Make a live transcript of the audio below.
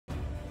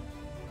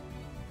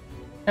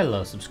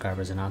Hello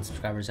subscribers and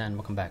non-subscribers, and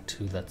welcome back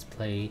to Let's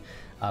Play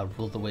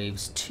Rule the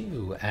Waves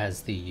 2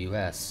 as the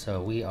US.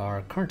 So we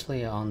are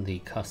currently on the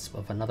cusp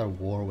of another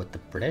war with the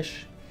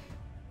British.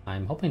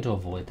 I'm hoping to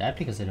avoid that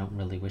because I don't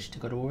really wish to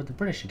go to war with the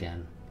British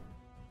again.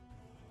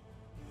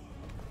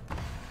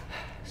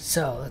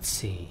 So let's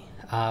see,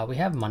 we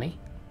have money.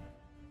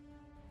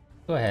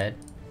 Go ahead.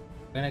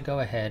 We're gonna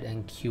go ahead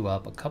and queue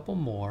up a couple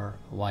more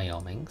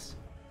Wyomings.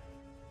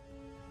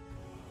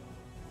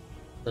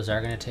 Those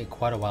are going to take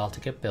quite a while to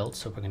get built,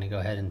 so we're going to go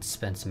ahead and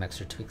spend some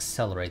extra to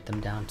accelerate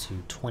them down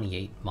to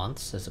 28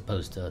 months as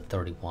opposed to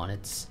 31.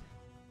 It's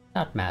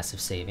not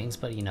massive savings,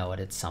 but you know what,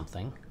 it's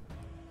something.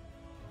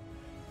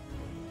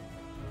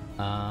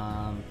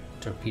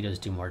 Torpedoes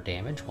do more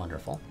damage,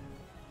 wonderful.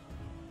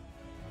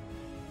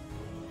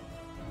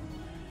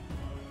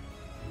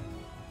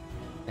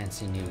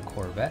 Fancy new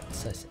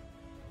Corvettes, I say,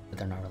 but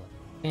they're not really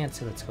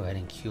fancy. Let's go ahead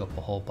and queue up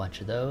a whole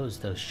bunch of those.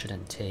 Those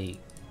shouldn't take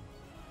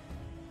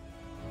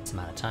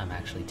amount of time,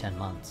 actually 10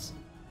 months.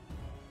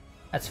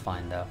 That's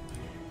fine though.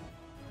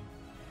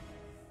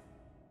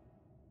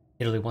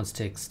 Italy wants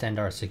to extend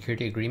our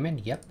security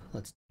agreement. Yep,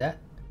 let's do that.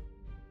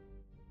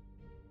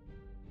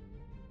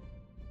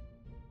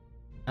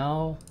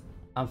 No,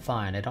 I'm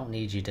fine. I don't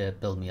need you to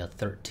build me a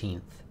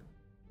 13th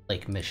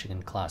Lake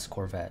Michigan class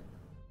Corvette.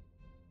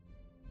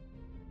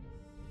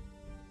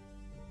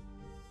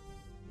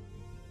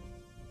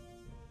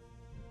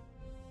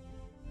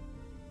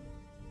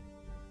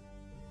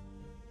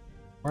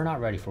 We're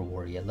not ready for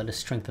war yet. Let us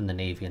strengthen the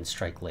Navy and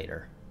strike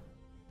later.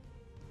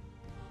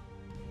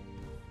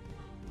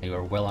 We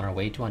are well on our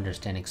way to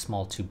understanding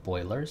small tube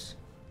boilers.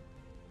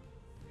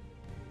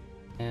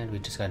 And we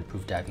just got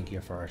improved diving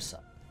gear for our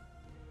sub.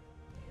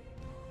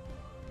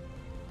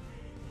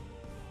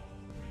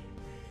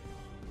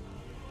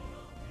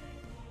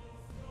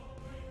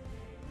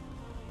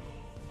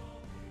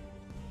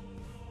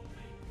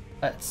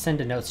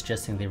 Send a note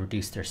suggesting they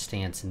reduce their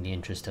stance in the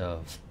interest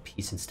of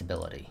peace and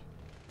stability.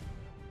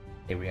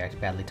 They react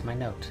badly to my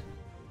note.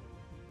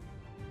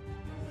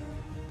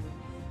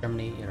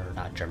 Germany, or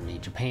not Germany,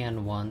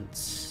 Japan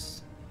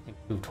wants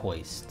improved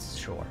hoists,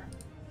 sure.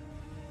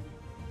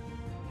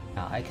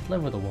 Now, I could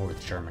live with a war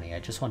with Germany. I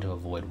just want to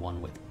avoid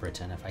one with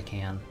Britain if I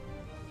can.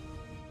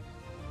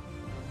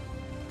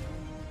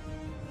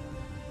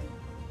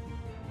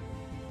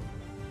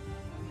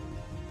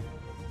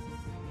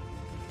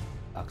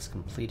 Box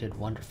completed,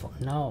 wonderful.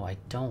 No, I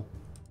don't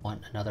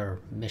want another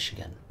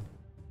Michigan.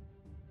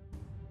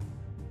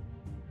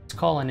 Let's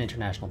call an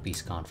international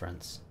peace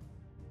conference.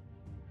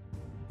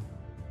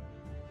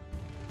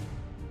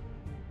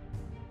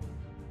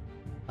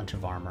 Bunch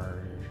of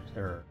armor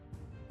or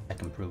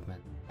tech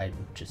improvement. I'm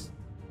just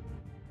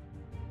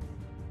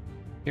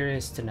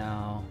curious to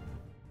know.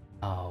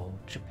 Oh,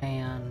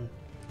 Japan.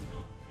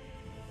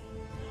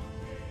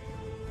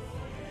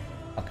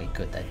 Okay,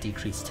 good. That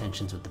decreased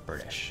tensions with the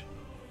British.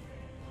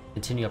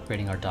 Continue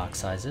upgrading our dock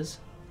sizes.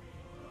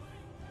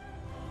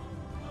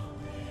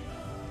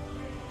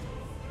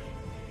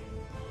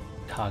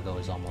 Chicago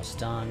is almost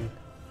done.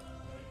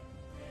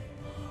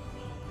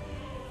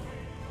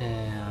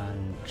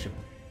 And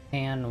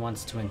Japan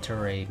wants to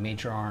enter a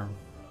major arm.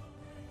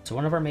 So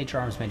one of our major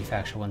arms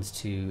manufacturer wants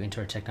to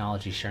enter a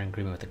technology sharing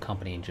agreement with the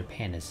company in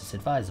Japan. Is this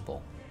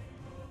advisable?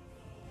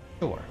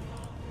 Sure.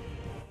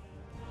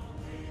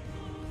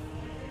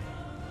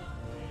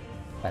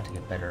 About to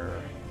get better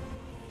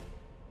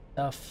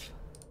stuff.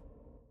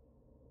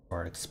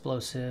 Or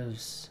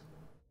explosives.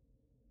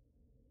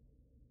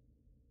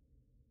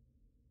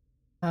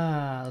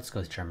 Let's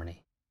go with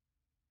Germany.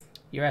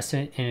 You're asked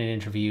in an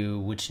interview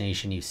which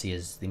nation you see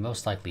as the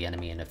most likely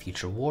enemy in a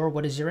future war.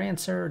 What is your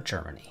answer?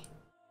 Germany.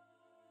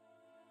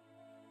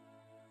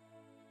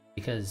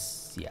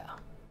 Because, yeah.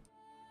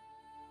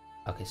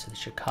 Okay, so the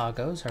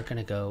Chicagos are going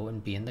to go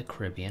and be in the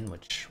Caribbean,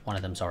 which one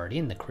of them's already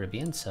in the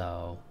Caribbean,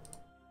 so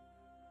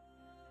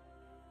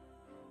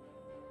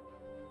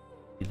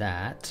do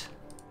that.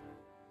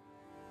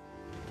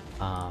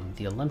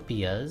 The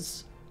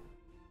Olympias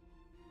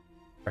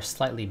are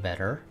slightly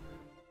better.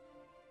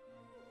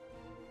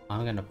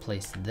 I'm gonna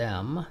place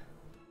them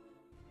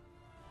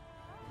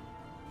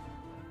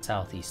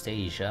Southeast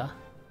Asia.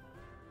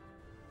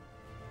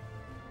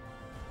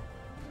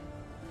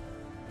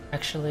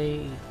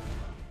 Actually,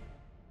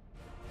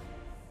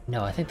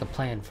 no, I think the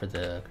plan for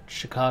the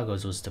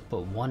Chicagos was to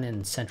put one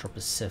in Central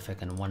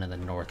Pacific and one in the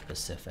North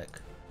Pacific,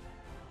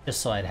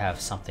 just so I'd have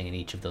something in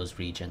each of those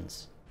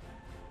regions,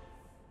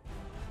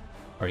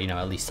 or you know,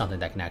 at least something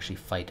that can actually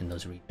fight in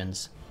those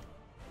regions.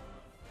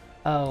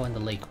 Oh, and the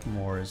Lake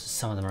Moors,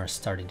 some of them are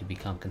starting to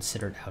become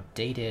considered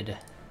outdated.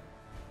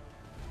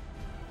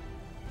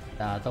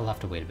 They'll have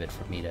to wait a bit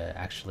for me to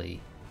actually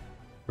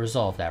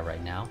resolve that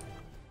right now.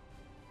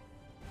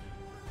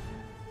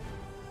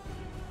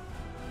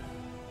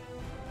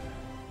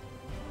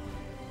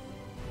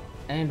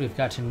 And we've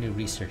got a new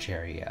research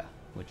area,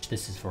 which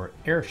this is for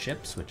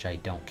airships, which I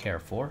don't care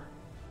for.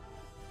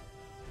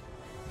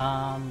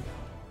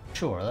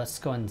 Sure, let's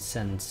go and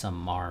send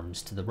some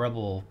arms to the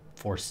rebel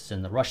forces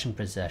in the Russian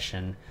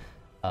possession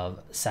of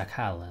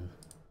Sakhalin.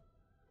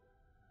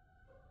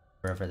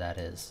 Wherever that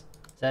is.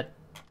 Is that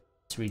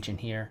this region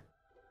here?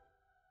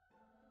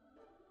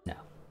 No.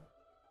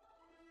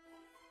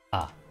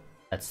 Ah,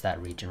 that's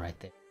that region right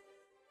there.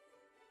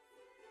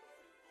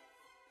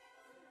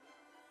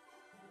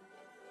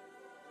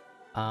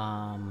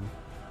 I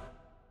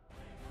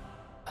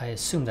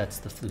assume that's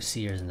the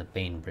Flusiers and the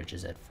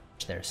Bainbridges that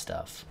fetch their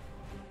stuff.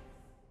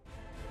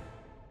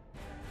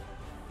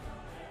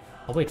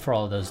 I'll wait for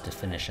all of those to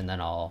finish and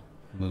then I'll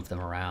move them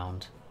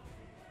around.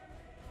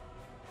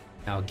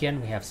 Now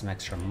again, we have some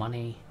extra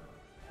money.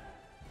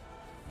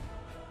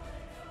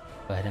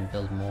 Go ahead and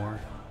build more.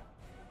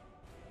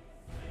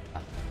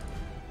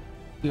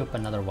 Queue up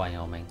another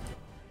Wyoming.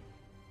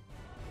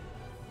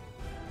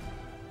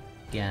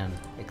 Again,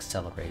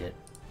 accelerate it.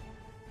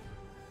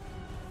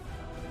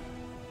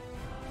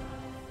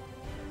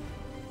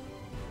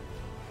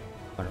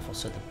 Wonderful.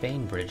 So the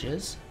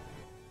Bainbridges,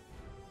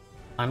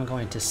 I'm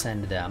going to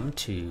send them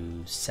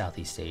to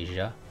Southeast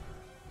Asia.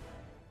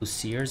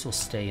 Flusiers will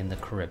stay in the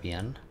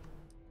Caribbean.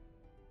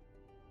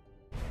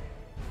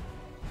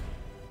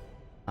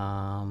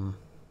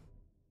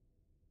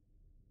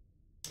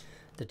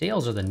 The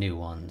Dales are the new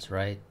ones,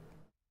 right?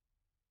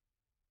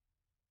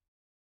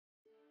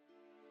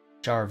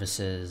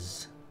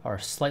 Jarvises are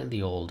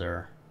slightly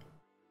older.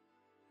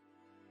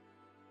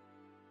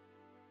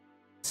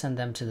 Send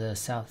them to the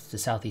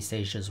Southeast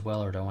Asia as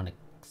well, or do I want to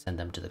send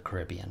them to the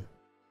Caribbean?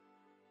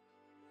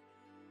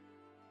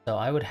 So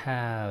I would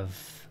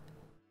have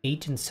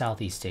 8 in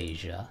Southeast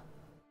Asia.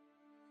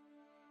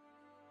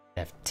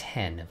 I have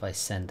 10 if I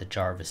send the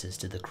Jarvises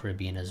to the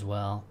Caribbean as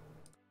well.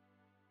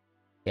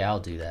 Yeah, I'll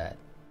do that.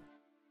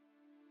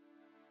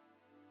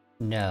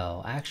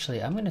 No,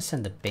 actually, I'm going to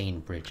send the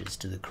Bainbridges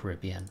to the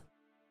Caribbean.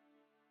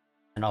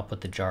 And I'll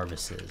put the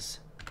Jarvises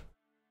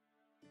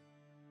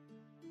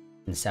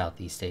in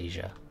Southeast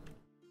Asia.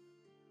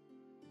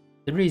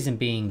 The reason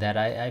being that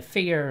I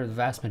figure the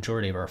vast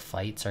majority of our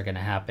fights are going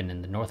to happen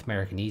in the North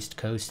American East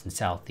Coast and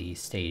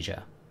Southeast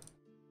Asia.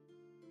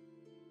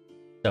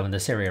 So in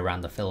this area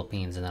around the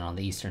Philippines and then on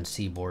the eastern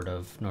seaboard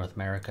of North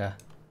America.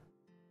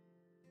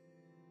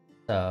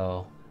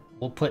 So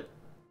we'll put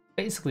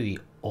basically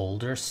the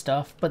older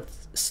stuff, but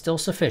still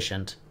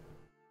sufficient,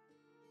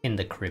 in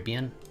the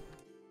Caribbean.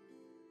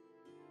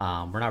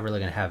 We're not really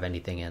going to have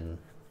anything in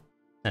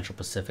Central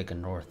Pacific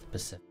and North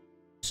Pacific.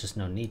 There's just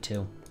no need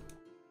to.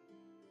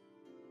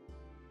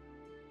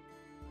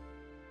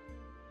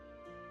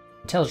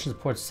 Intelligence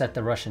reports that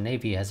the Russian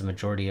Navy has a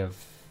majority of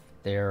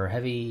their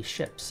heavy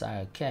ships.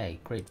 Okay,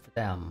 great for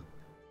them.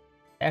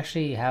 They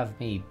actually have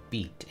me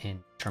beat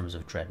in terms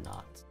of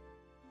dreadnoughts.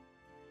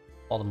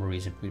 All the more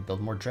reason we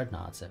build more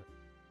dreadnoughts.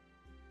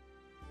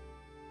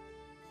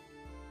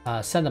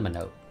 Send them a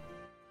note.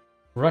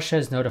 Russia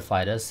has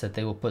notified us that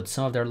they will put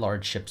some of their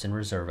large ships in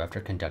reserve after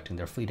conducting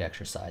their fleet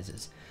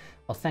exercises.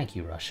 Well, thank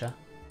you, Russia.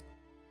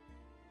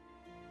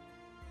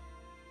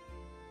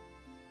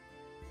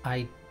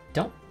 I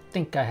don't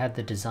think I had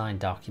the design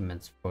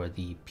documents for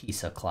the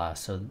Pisa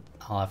class, so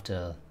I'll have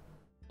to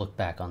look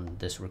back on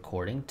this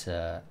recording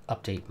to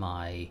update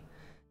my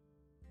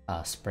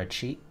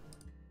spreadsheet.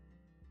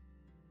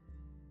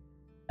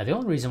 Now, the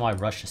only reason why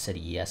Russia said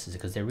yes is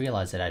because they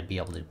realized that I'd be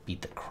able to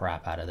beat the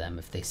crap out of them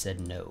if they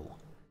said no.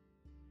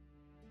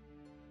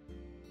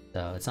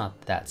 So it's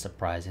not that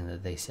surprising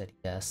that they said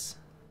yes.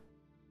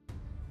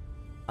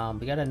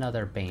 We got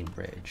another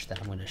Bainbridge that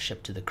I'm going to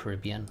ship to the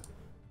Caribbean.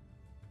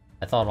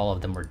 I thought all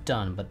of them were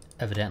done, but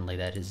evidently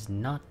that is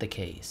not the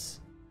case.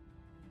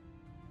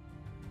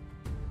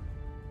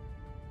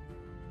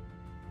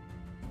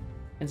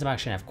 Means I'm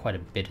actually going to have quite a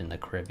bit in the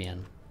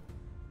Caribbean.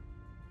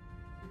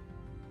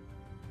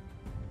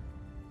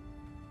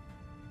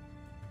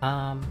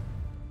 I'll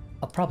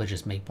probably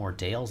just make more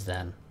Dales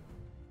then.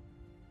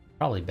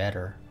 Probably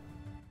better.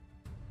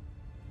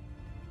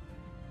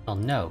 Well,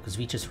 no, because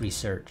we just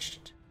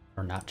researched,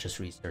 or not just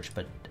researched,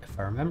 but if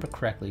I remember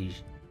correctly,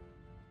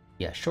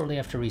 yeah, shortly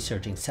after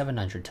researching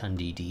 700-ton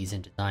DDs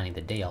and designing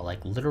the Dale,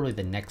 like literally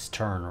the next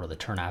turn or the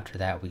turn after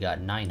that, we got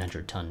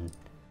 900-ton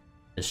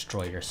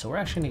destroyer. So we're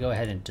actually going to go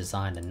ahead and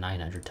design a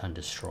 900-ton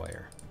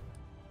destroyer.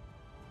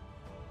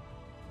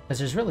 Because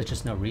there's really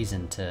just no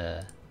reason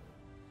to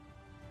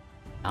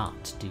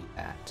not do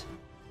that.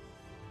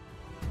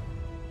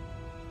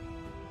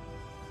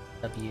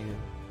 W.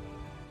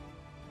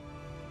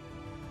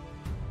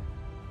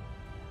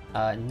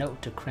 Note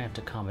to cramped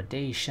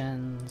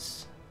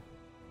accommodations.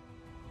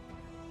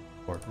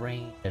 Short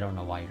range. I don't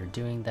know why you're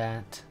doing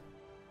that.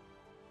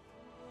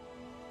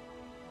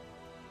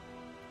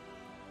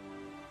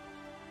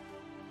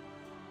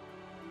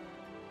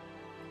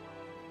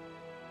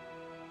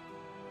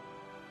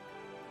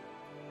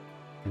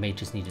 I may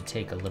just need to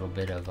take a little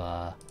bit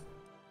of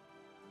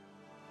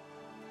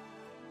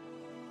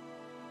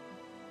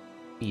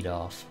feed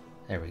off.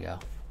 There we go.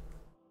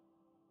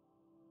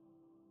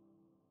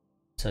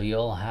 So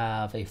you'll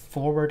have a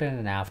forward and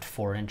an aft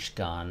 4-inch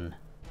gun,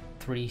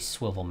 3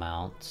 swivel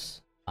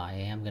mounts. I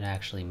am going to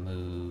actually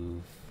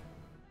move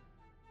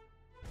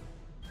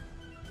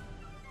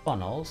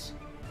funnels.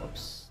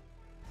 Whoops.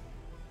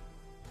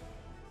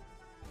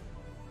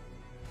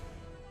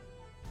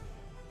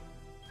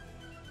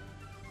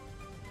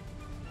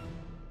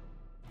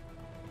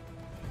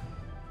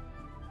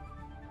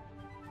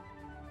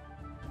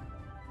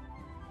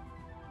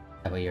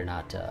 That way you're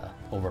not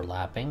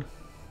overlapping.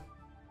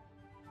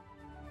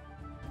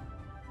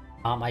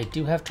 I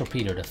do have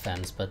torpedo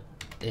defense, but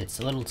it's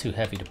a little too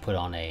heavy to put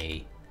on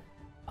a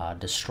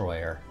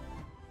destroyer.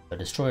 The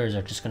destroyers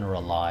are just going to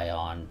rely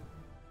on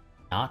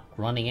not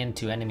running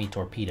into enemy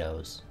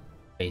torpedoes,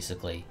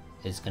 basically,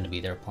 is going to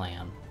be their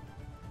plan.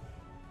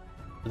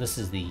 So this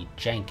is the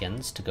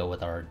Jenkins to go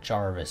with our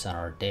Jarvis and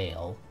our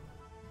Dale.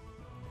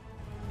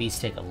 These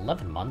take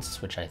 11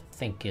 months, which I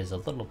think is a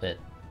little bit...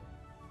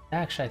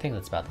 Actually, I think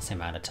that's about the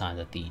same amount of time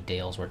that the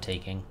Dales were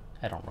taking.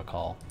 I don't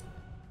recall.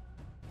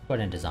 Go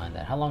ahead and design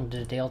that. How long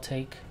did a Dale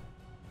take?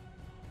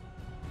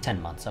 10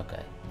 months,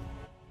 okay.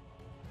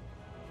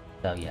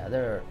 So yeah,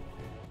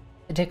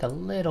 they take a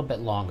little bit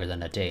longer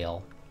than a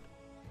Dale.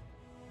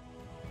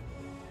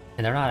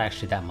 And they're not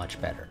actually that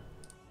much better.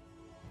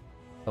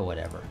 But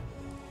whatever.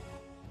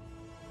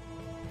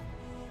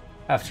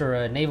 After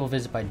a naval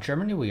visit by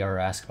Germany, we are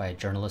asked by a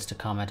journalist to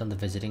comment on the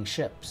visiting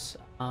ships.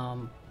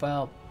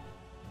 Well,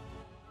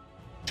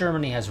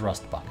 Germany has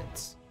rust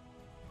buckets.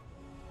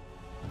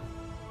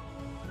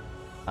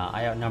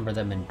 I outnumber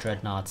them in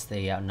dreadnoughts,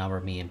 they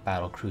outnumber me in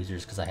battle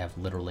cruisers because I have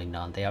literally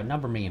none. They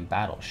outnumber me in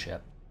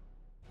battleship.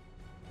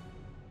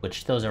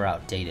 Which, those are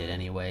outdated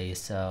anyway,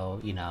 so,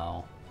 you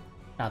know,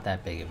 not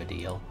that big of a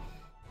deal.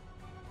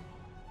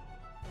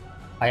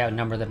 I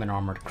outnumber them in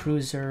armored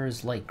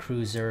cruisers, light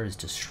cruisers,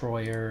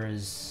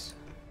 destroyers.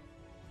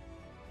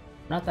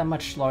 Not that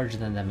much larger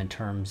than them in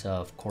terms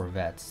of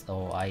corvettes,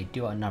 though I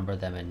do outnumber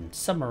them in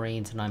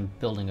submarines, and I'm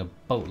building a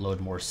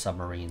boatload more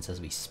submarines as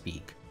we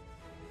speak.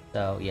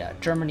 So yeah,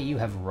 Germany, you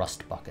have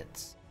rust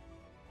buckets.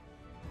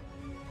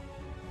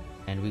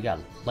 And we got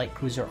light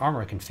cruiser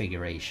armor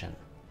configuration.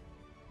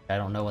 I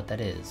don't know what that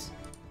is.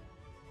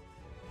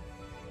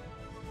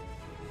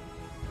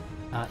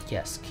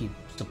 Yes, keep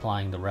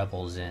supplying the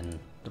rebels in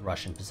the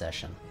Russian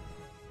possession.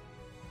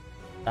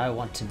 I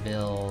want to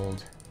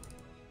build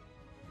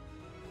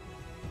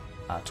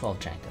 12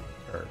 Jenkins,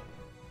 or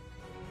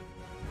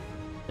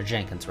they're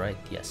Jenkins, right?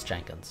 Yes,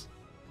 Jenkins.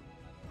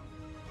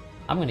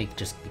 I'm gonna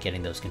just be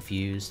getting those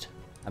confused.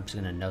 I'm just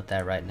gonna note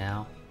that right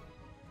now.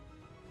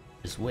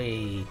 There's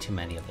way too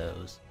many of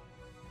those.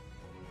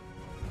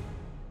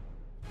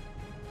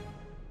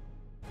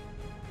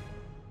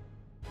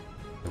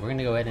 We're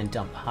gonna go ahead and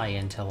dump high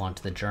intel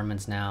onto the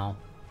Germans now.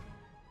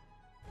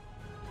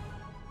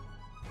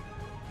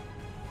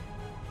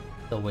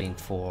 Still waiting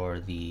for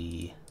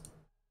the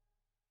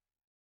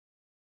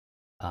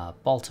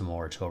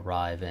Baltimore to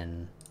arrive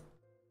in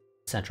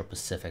Central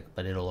Pacific,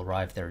 but it'll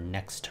arrive there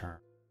next turn.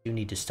 I do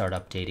need to start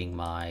updating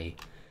my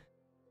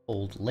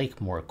old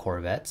Lakemore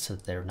corvettes so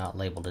that they're not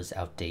labeled as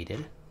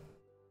outdated,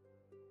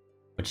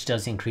 which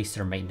does increase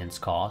their maintenance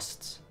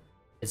costs.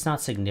 It's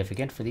not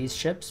significant for these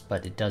ships,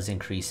 but it does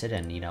increase it,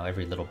 and you know,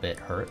 every little bit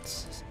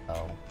hurts.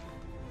 So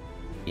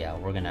yeah,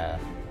 we're gonna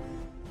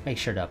make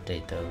sure to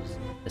update those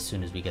as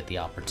soon as we get the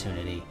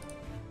opportunity.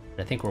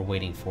 But I think we're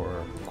waiting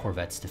for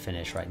corvettes to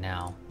finish right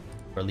now,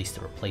 or at least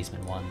the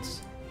replacement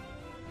ones.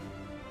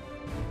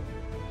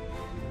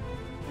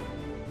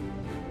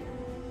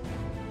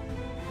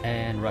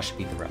 And Russia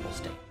beat the rebel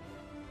state.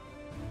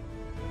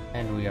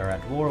 And we are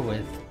at war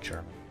with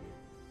Germany.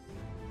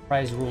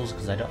 Prize rules,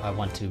 because I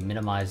want to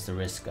minimize the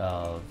risk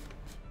of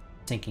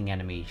sinking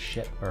enemy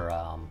ship, or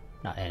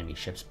not enemy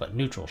ships, but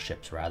neutral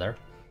ships rather.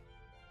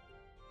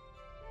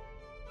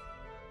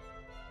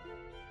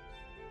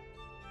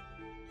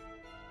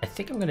 I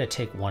think I'm gonna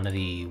take one of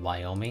the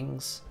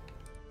Wyomings.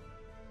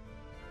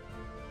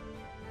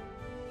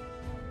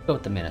 Go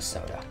with the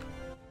Minnesota.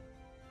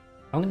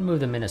 I'm going to move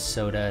the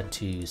Minnesota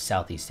to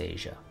Southeast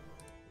Asia.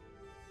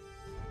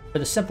 For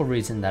the simple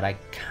reason that I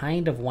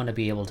kind of want to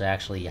be able to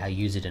actually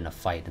use it in a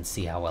fight and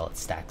see how well it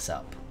stacks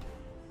up.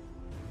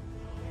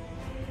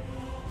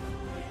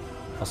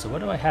 Also,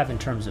 what do I have in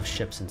terms of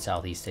ships in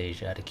Southeast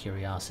Asia, out of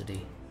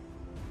curiosity?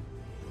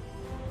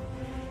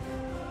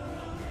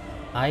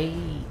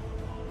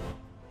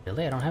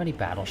 Really? I don't have any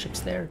battleships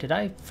there? Did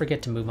I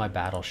forget to move my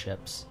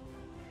battleships?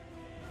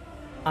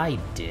 I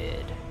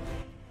did.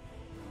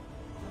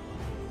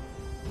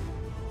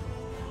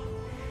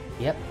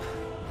 Yep.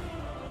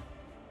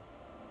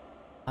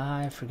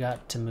 I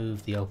forgot to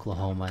move the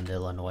Oklahoma and the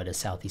Illinois to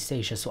Southeast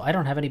Asia, so I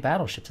don't have any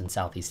battleships in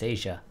Southeast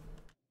Asia.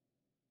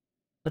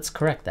 Let's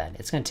correct that.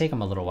 It's going to take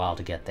them a little while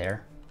to get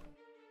there.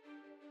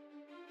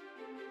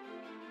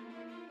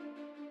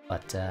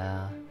 But,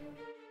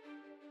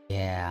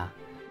 yeah,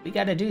 we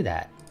got to do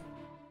that.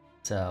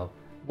 So,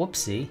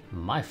 whoopsie,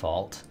 my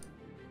fault.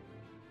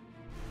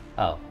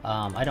 Oh,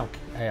 I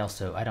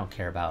don't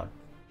care about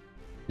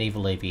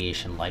naval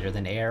aviation lighter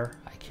than air.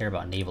 I care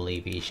about naval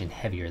aviation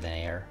heavier than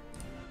air.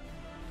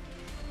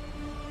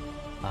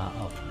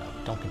 Oh no,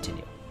 don't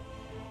continue.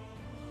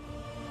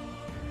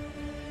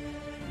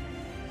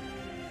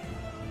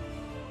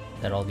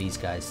 That all these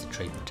guys to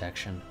trade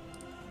protection.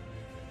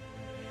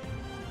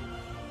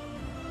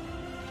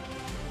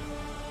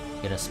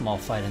 Get a small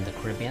fight in the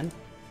Caribbean.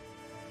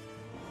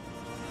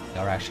 They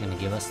are actually going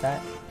to give us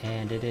that.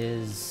 And it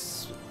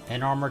is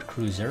an armored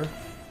cruiser.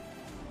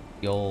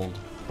 The old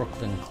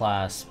Brooklyn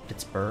class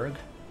Pittsburgh.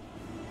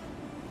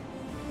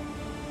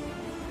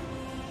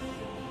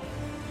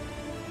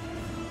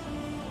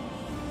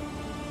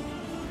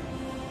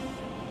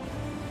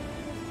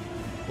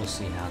 We'll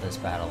see how this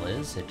battle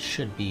is. It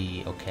should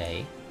be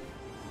okay.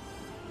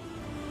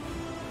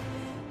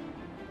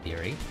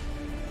 Theory.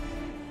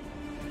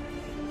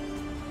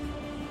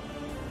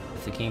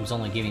 If the game's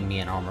only giving me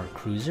an armored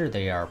cruiser,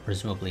 they are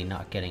presumably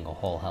not getting a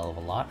whole hell of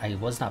a lot. I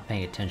was not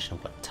paying attention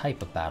to what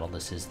type of battle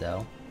this is,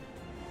 though.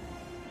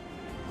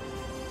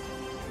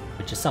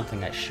 Which is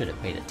something I should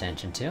have paid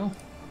attention to.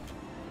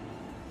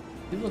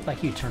 You look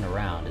like you turn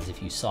around as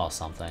if you saw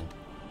something.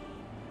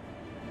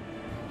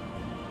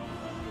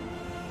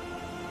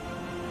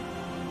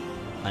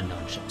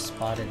 Unknown ship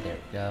spotted, there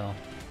we go.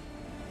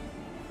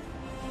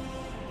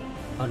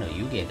 Oh no,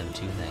 you gave them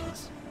two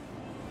things.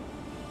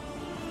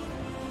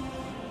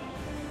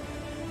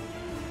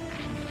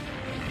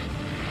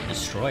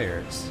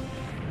 Destroyers.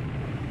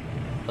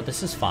 But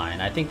this is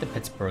fine. I think the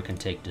Pittsburgh can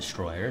take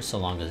destroyers so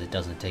long as it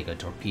doesn't take a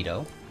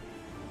torpedo.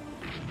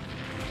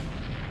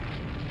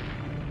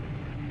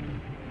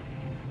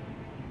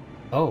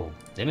 Oh,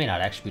 they may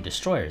not actually be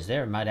destroyers.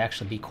 There might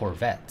actually be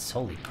corvettes.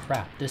 Holy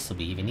crap, this will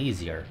be even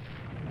easier.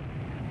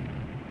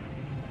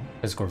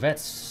 Because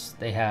corvettes,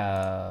 they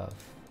have...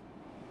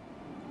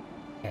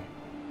 Okay.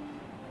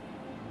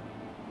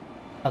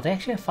 Oh, they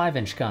actually have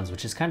 5-inch guns,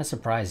 which is kind of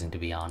surprising, to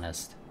be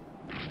honest.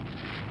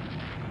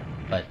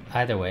 But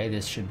either way,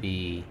 this should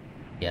be...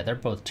 Yeah, they're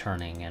both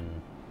turning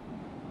in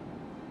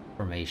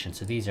formation,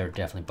 so these are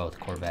definitely both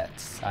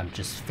corvettes. I'm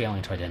just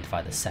failing to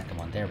identify the second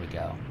one. There we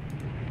go.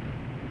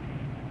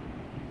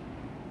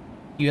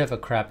 You have a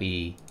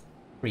crappy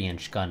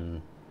 3-inch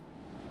gun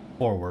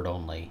forward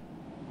only.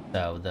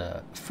 So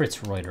the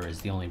Fritz Reuter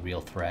is the only real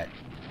threat.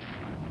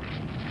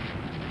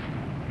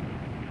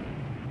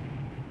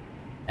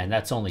 And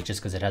that's only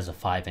just because it has a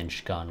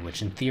 5-inch gun,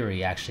 which in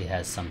theory actually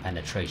has some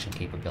penetration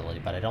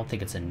capability, but I don't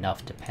think it's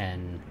enough to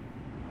pen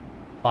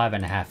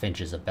 5.5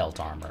 inches of belt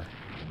armor.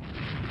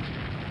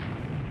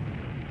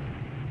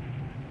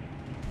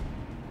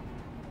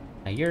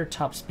 Now your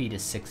top speed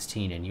is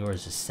 16 and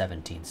yours is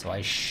 17, so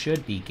I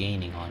should be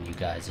gaining on you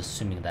guys,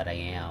 assuming that I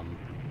am.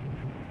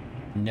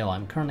 No,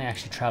 I'm currently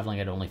actually traveling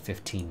at only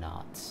 15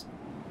 knots.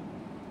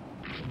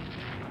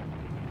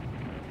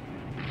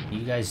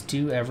 You guys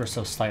do ever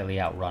so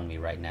slightly outrun me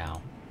right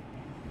now.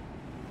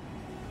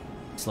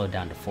 Slowed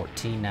down to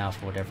 14 now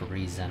for whatever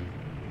reason.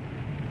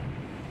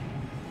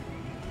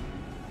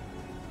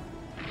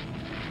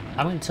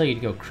 I'm going to tell you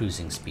to go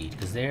cruising speed,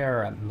 because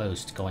they're at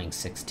most going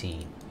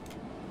 16.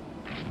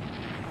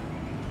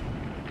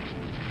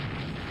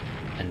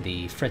 And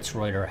the Fritz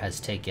Reuter has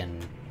taken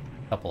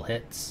a couple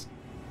hits.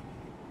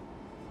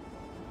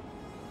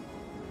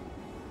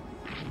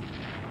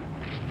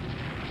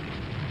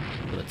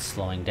 It's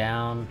slowing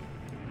down.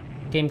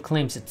 Game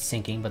claims it's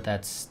sinking, but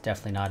that's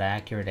definitely not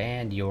accurate,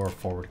 and your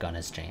forward gun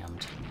is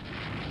jammed.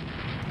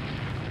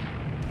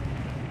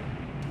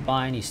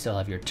 Fine, you still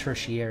have your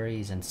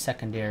tertiaries and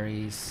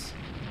secondaries.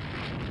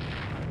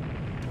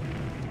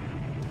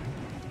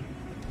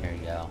 There you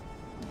go.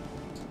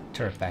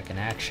 Turret back in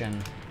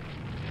action.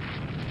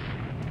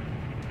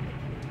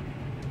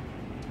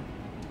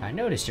 I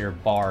noticed your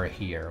bar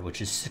here,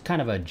 which is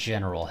kind of a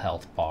general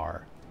health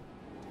bar.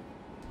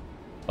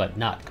 But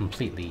not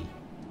completely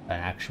an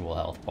actual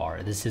health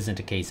bar. This isn't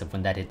a case of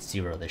when that hits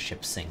 0, the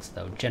ship sinks,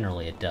 though.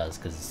 Generally it does,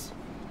 because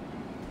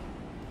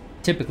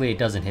typically it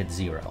doesn't hit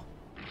 0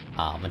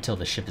 until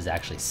the ship is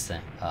actually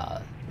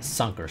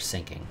sunk or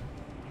sinking.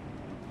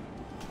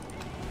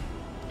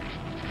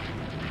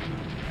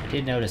 I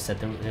did notice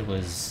that it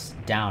was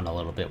down a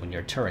little bit when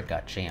your turret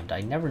got jammed. I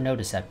never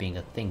noticed that being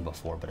a thing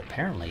before, but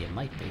apparently it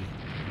might be.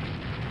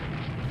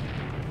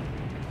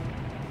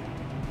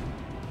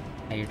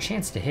 Now your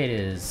chance to hit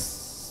is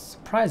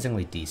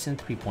surprisingly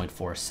decent,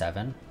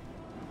 3.47.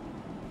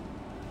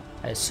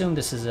 I assume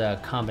this is a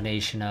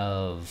combination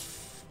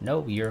of...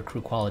 Nope, your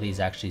crew quality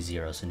is actually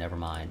 0, so never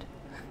mind.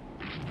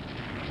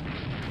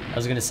 I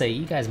was gonna say,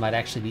 you guys might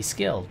actually be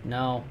skilled.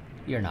 No,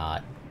 you're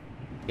not.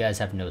 You guys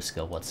have no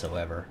skill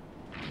whatsoever.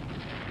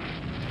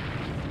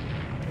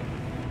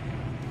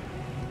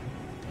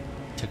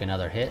 Took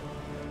another hit.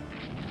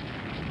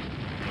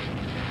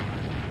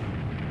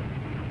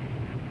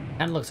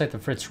 Kinda looks like the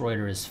Fritz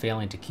Reuter is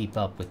failing to keep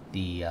up with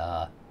the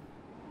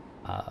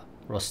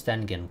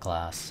Rostengen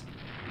class.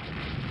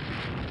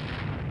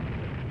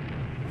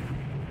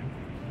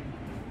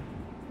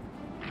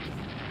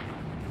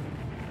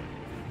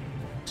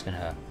 Just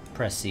gonna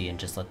press C and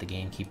just let the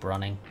game keep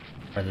running,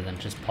 rather than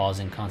just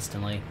pausing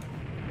constantly.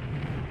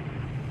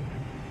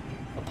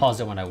 I'll pause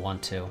it when I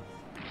want to,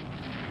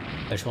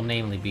 which will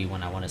namely be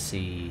when I want to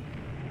see...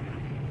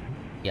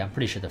 Yeah, I'm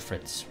pretty sure the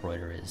Fritz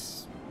Reuter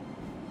is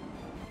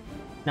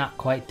not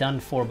quite done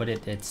for, but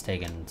it's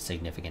taken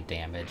significant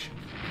damage.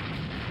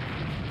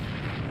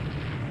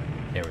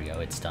 There we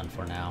go, it's done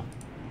for now.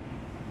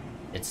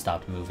 it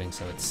stopped moving,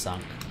 so it's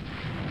sunk.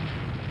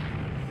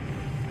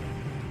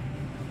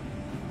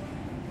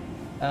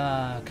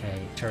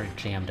 Okay, turret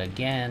jammed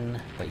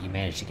again, but you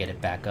managed to get it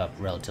back up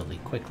relatively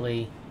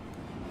quickly.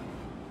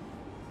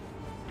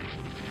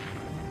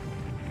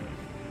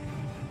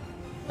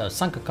 So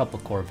sunk a couple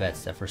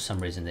corvettes that for some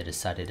reason they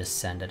decided to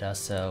send at us,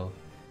 so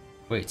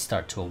great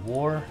start to a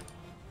war.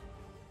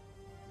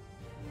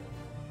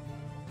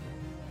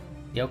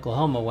 The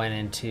Oklahoma went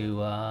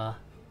into,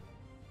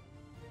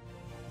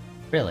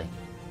 really?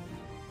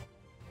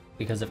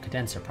 Because of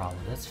condenser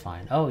problems, that's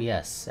fine. Oh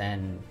yes,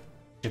 and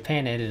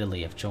Japan and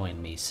Italy have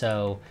joined me,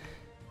 so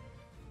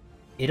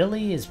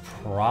Italy is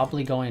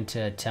probably going to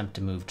attempt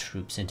to move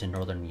troops into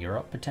Northern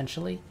Europe,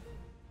 potentially.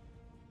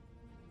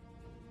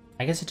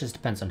 I guess it just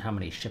depends on how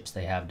many ships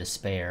they have to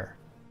spare.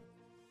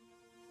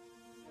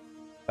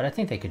 But I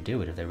think they could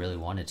do it if they really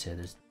wanted to.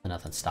 There's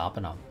nothing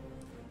stopping them.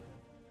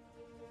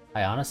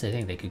 I honestly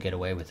think they could get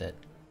away with it.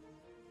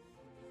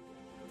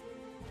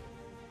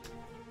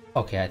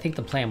 Okay, I think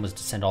the plan was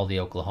to send all the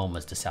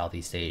Oklahomas to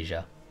Southeast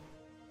Asia.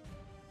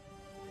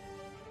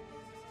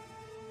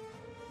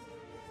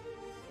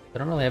 They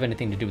don't really have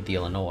anything to do with the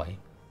Illinois.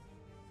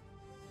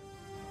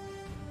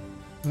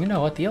 You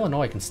know what? The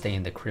Illinois can stay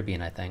in the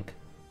Caribbean, I think.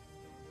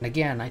 And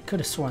again, I could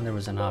have sworn there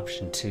was an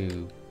option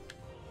to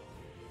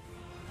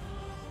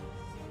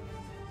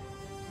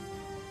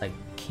like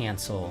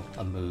cancel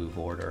a move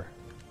order.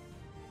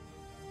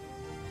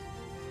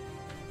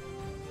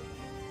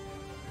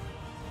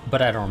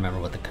 But I don't remember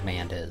what the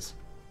command is.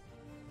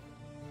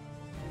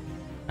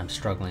 I'm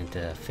struggling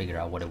to figure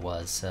out what it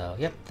was, so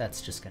yep,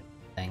 that's just gonna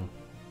be a thing.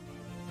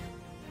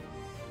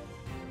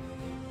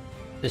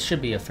 This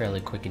should be a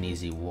fairly quick and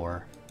easy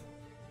war.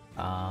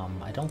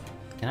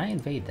 Can I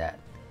invade that?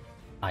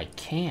 I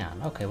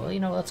can. Okay, well, you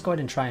know, let's go ahead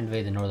and try and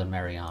invade the Northern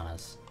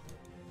Marianas.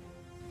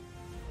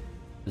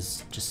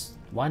 Just,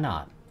 why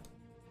not?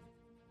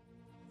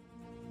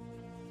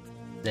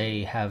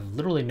 They have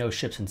literally no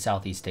ships in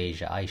Southeast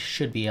Asia. I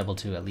should be able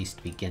to at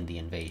least begin the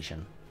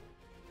invasion.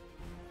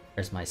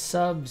 There's my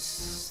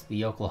subs.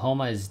 The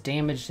Oklahoma is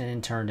damaged and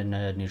interned in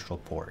a neutral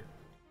port.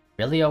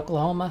 Really,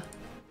 Oklahoma?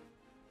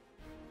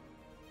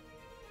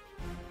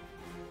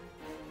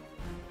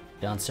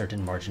 The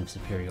uncertain margin of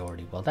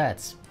superiority. Well,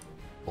 that's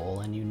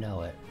bull, and you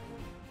know it.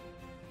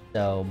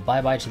 So,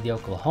 bye-bye to the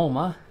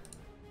Oklahoma.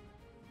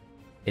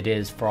 It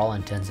is, for all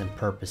intents and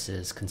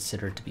purposes,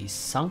 considered to be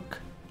sunk.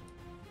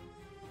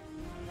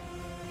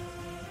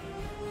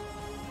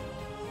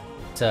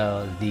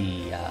 So,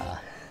 the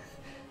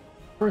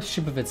first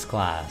ship of its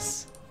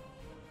class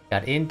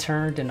got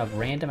interned in a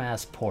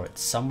random-ass port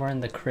somewhere in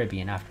the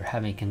Caribbean after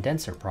having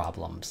condenser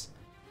problems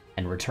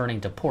and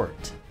returning to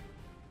port.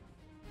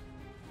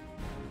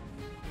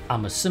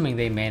 I'm assuming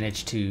they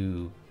managed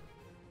to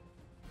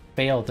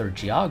fail their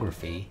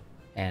geography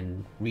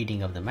and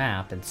reading of the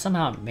map and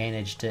somehow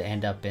managed to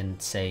end up in,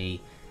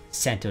 say,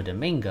 Santo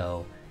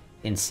Domingo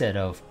instead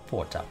of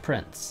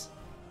Port-au-Prince.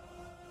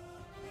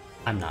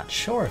 I'm not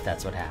sure if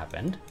that's what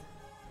happened,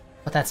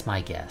 but that's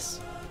my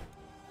guess.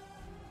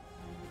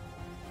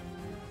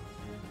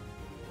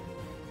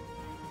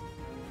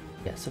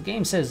 Yeah, so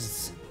game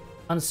says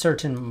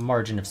uncertain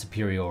margin of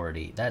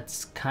superiority.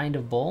 That's kind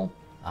of bull.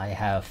 I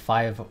have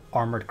 5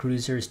 armored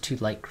cruisers, 2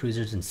 light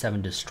cruisers, and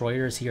 7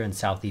 destroyers here in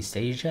Southeast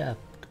Asia,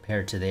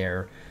 compared to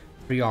their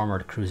 3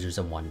 armored cruisers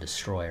and 1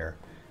 destroyer.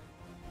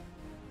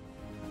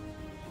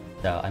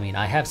 So, I mean,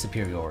 I have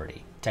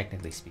superiority,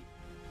 technically speaking.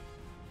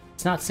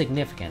 It's not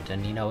significant,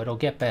 and you know, it'll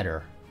get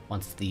better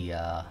once the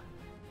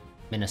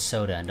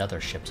Minnesota and other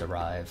ships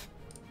arrive.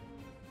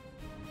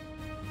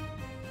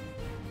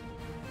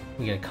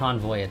 We get a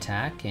convoy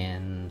attack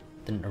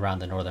around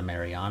the Northern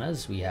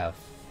Marianas. We have,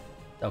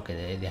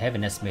 okay, they have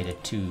an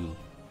estimated 2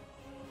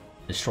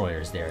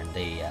 destroyers there, and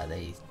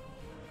they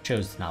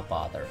chose to not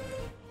bother.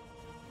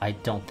 I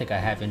don't think I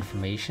have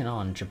information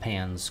on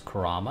Japan's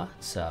Kurama,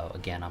 so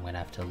again, I'm gonna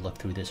have to look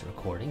through this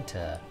recording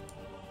to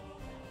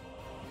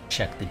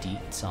check the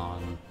deets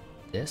on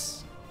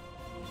this.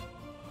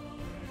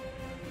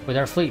 With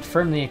our fleet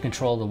firmly in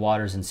control of the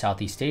waters in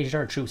Southeast Asia,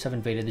 our troops have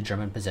invaded the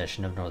German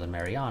possession of Northern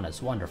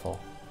Marianas. Wonderful.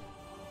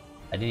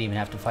 I didn't even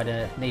have to fight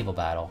a naval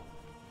battle.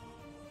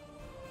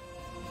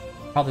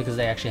 Probably because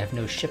they actually have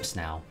no ships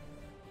now.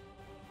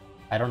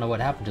 I don't know what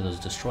happened to those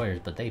destroyers,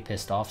 but they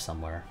pissed off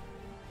somewhere.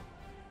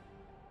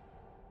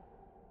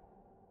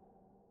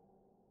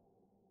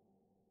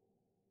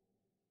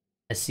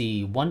 I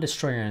see 1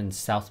 destroyer in the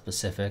South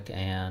Pacific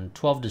and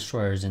 12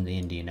 destroyers in the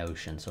Indian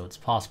Ocean, so it's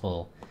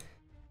possible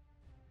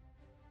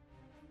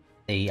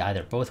they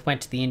either both went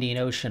to the Indian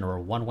Ocean or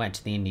 1 went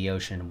to the Indian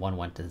Ocean and 1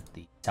 went to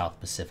the South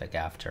Pacific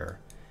after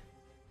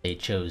they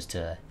chose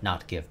to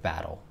not give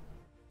battle.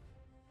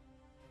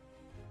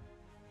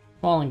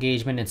 Small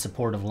engagement in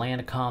support of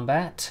land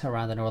combat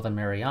around the Northern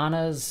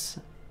Marianas.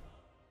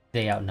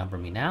 They outnumber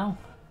me now.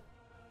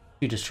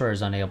 2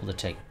 destroyers unable to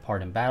take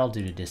part in battle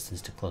due to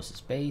distance to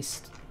closest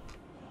base.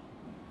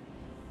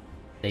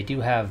 They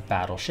do have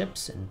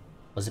battleships, and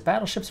was it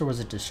battleships or was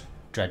it just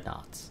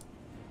dreadnoughts?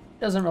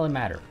 Doesn't really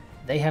matter.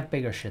 They have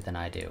bigger shit than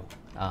I do.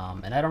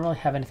 and I don't really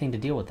have anything to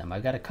deal with them.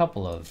 I've got a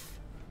couple of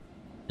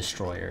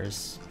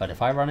destroyers, but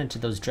if I run into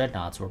those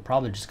dreadnoughts, we're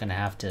probably just going to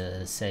have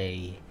to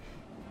say,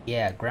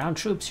 yeah, ground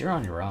troops, you're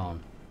on your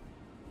own.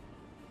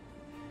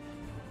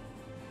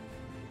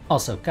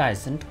 Also,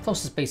 guys, the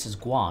closest base is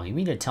Guam. You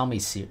mean to tell me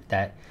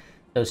that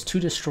those 2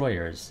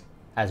 destroyers,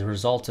 as a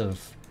result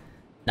of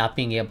not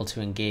being able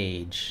to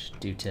engage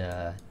due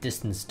to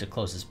distance to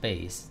closest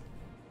base,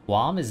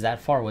 Guam is that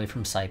far away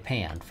from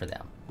Saipan for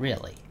them?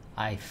 Really?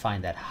 I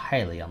find that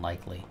highly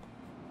unlikely.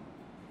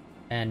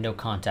 And no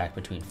contact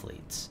between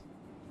fleets.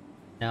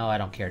 No, I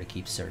don't care to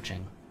keep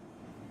searching.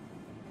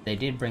 They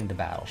did bring the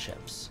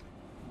battleships.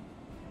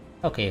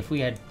 Okay, if we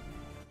had...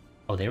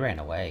 Oh, they ran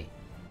away.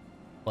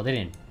 Well, they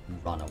didn't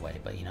run away,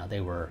 but, you know,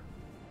 they were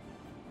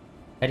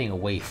heading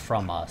away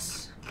from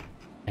us.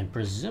 And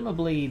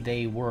presumably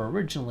they were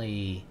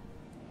originally...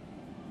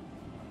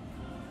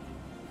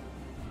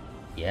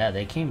 Yeah,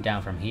 they came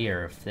down from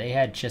here. If they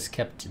had just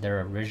kept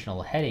their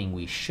original heading,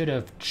 we should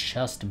have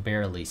just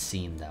barely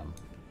seen them.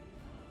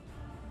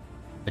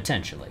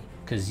 Potentially,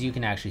 because you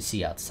can actually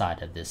see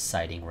outside of this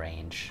sighting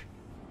range.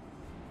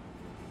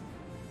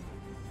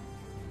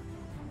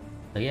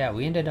 So yeah,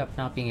 we ended up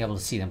not being able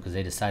to see them because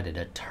they decided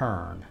to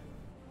turn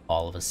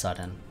all of a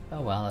sudden.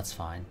 Oh well, that's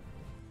fine.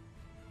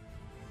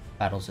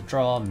 Battle's a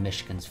draw,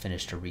 Michigan's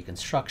finished a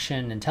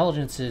reconstruction, the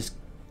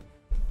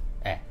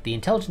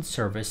intelligence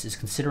service is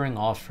considering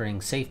offering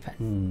safe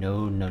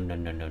No.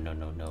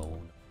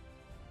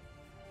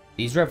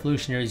 These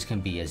revolutionaries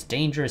can be as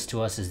dangerous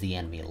to us as the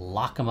enemy.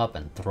 Lock them up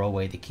and throw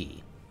away the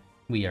key.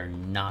 We are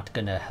not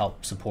gonna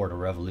help support a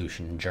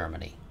revolution in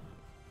Germany.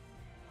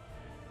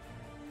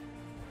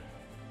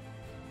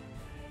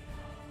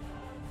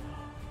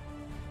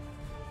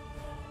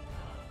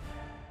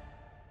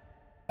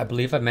 I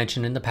believe I've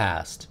mentioned in the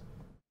past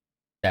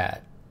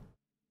that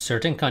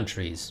certain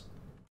countries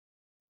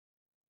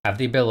have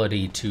the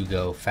ability to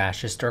go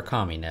fascist or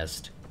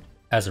communist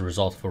as a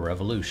result of a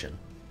revolution.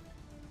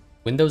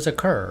 When those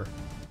occur,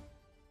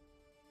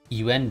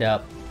 they end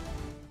up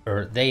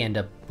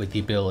with the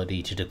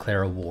ability to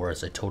declare a war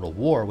as a total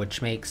war,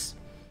 which makes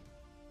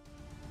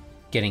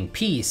getting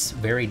peace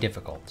very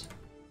difficult.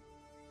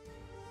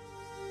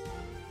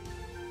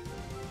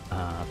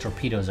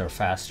 Torpedoes are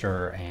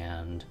faster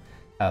and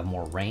have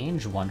more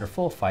range.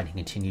 Wonderful. Fighting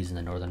continues in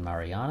the Northern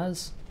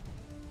Marianas.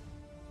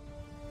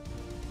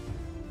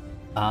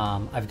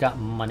 I've got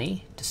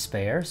money to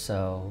spare,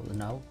 so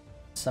no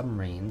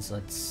submarines.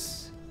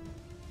 Let's...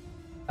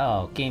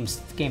 Oh, the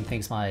game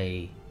thinks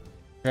my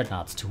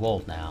dreadnought's too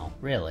old now.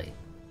 Really?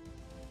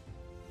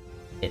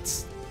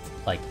 It's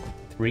like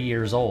 3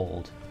 years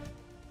old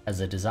as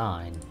a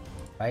design,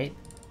 right?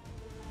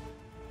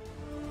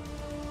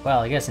 Well,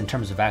 I guess in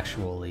terms of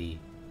actually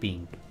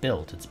being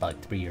built, it's about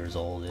like 3 years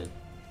old.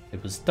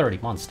 It was 30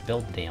 months to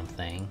build the damn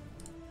thing.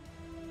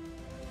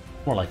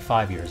 More like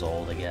 5 years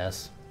old, I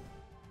guess.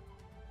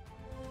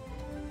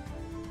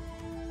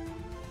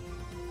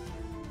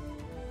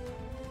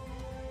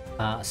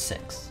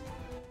 Six.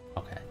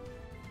 Okay.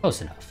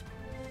 Close enough.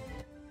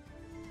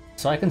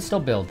 So I can still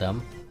build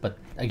them, but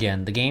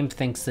again, the game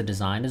thinks the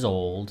design is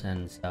old,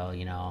 and so,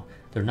 you know,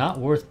 they're not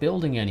worth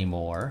building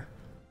anymore.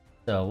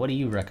 So what do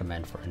you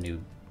recommend for a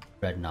new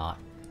dreadnought?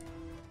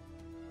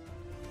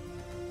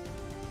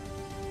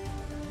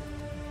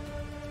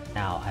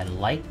 Now, I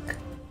like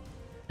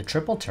the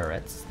triple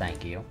turrets,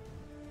 thank you.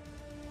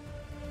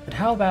 But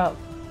how about,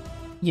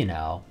 you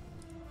know,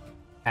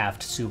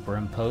 aft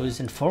superimposed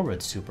and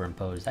forward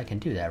superimposed? I can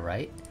do that,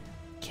 right?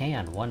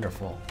 Can,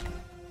 wonderful.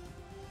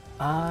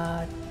 Do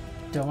I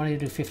want to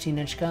do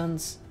 15-inch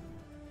guns?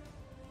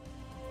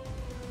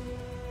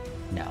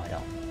 No, I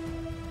don't.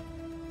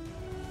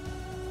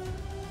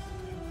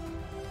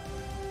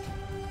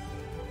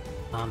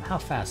 How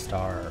fast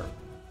are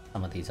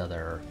some of these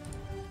other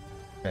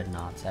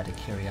dreadnoughts, out of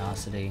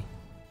curiosity?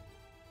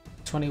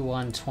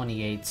 21,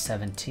 28,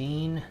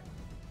 17.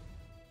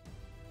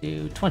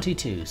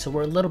 22, so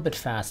we're a little bit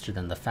faster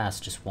than the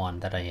fastest one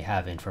that I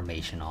have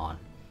information on.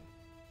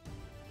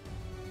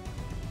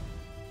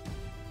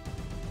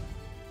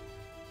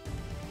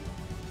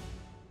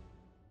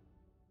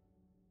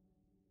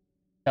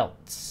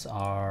 Belts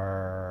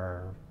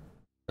are...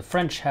 The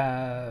French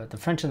and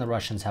the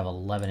Russians have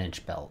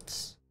 11-inch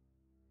belts.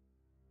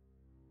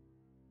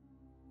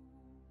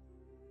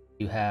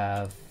 You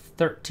have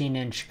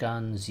 13-inch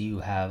guns, you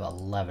have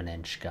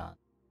 11-inch guns.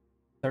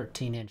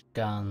 13-inch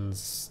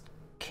guns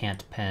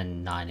can't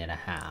pen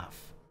 9.5.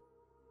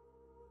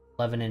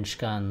 11-inch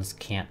guns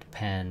can't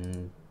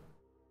pen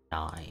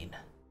 9.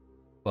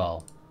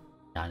 Well,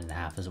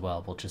 9.5 as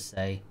well, we'll just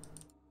say.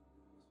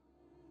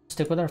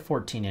 Stick with our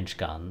 14-inch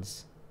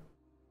guns.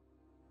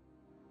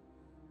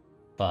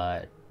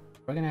 But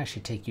we're gonna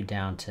actually take you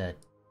down to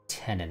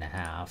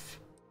 10.5.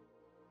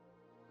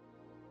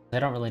 I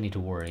don't really need to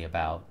worry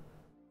about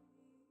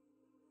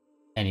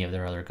any of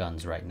their other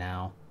guns right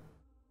now.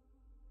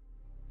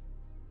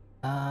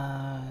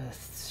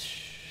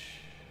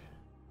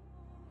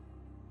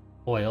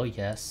 Oil,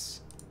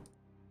 yes.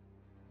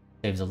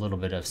 Saves a little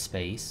bit of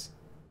space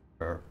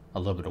or a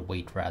little bit of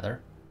weight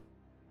rather.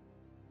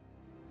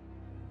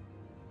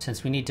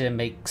 Since we need to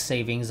make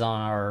savings on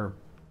our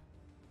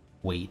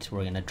weight,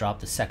 we're going to drop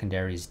the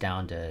secondaries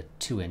down to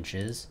 2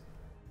 inches.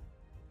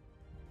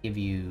 Give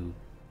you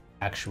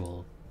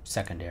actual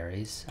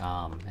secondaries,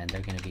 and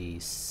they're going to be...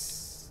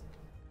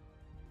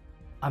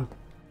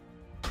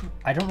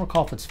 I don't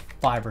recall if it's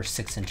 5 or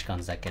 6 inch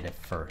guns that get it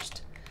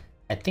first.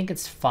 I think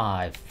it's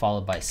 5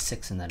 followed by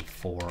 6 and then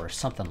 4 or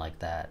something like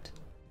that.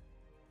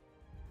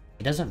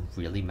 It doesn't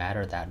really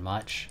matter that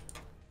much.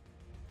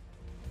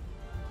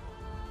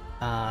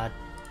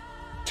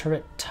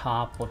 Turret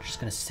top, we're just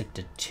gonna stick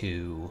to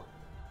 2.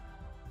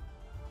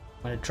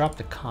 I'm gonna drop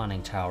the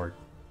conning tower,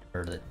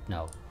 or the,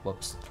 no,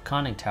 whoops, the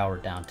conning tower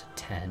down to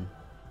 10.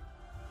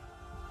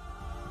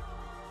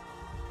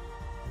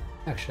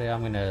 Actually,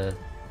 I'm gonna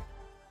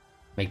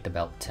make the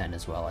belt 10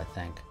 as well, I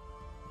think.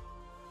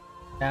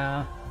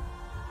 Yeah,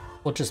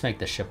 we'll just make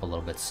the ship a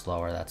little bit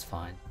slower, that's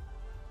fine.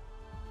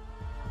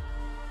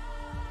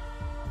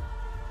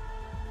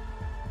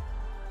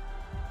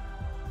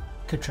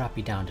 Could drop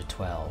you down to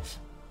 12.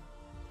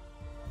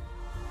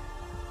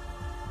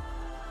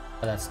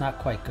 But that's not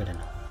quite good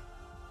enough.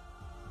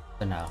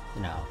 So no,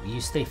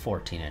 you stay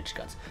 14-inch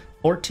guns.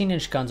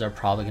 14-inch guns are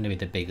probably going to be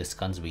the biggest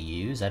guns we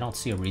use. I don't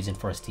see a reason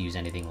for us to use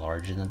anything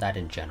larger than that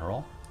in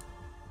general.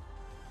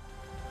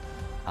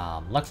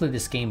 Luckily,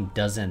 this game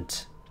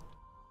doesn't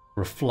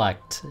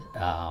reflect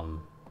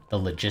the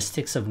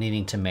logistics of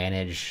needing to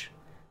manage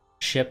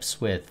ships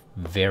with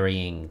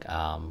varying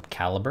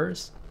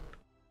calibers.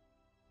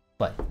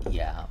 But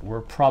yeah,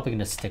 we're probably going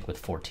to stick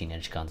with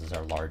 14-inch guns as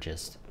our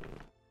largest.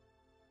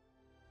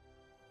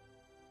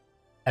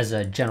 As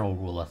a general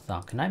rule of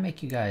thumb, can I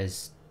make you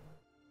guys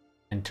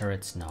 10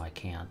 turrets? No, I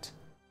can't.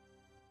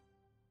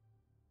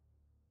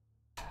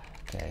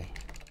 Okay.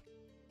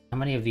 How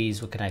many of these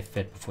can I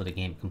fit before the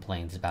game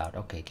complains about?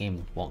 Okay,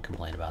 game won't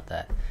complain about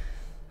that.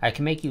 I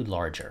can make you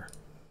larger.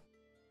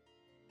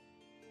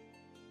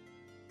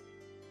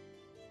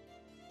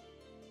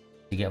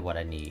 To get what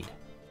I need.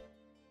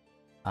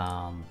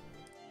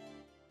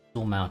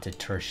 Dual-mounted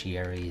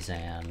tertiaries,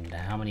 and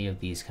how many of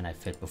these can I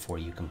fit before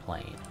you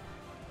complain?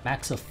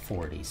 Max of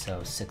 40,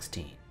 so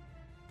 16.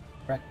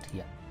 Correct?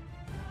 Yeah.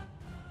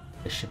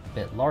 The ship a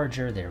bit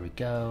larger, there we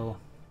go.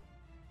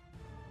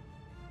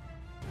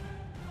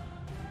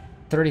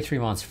 33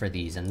 months for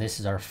these, and this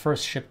is our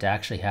first ship to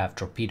actually have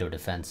torpedo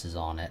defenses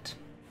on it.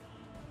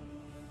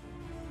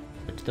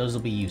 But those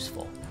will be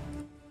useful.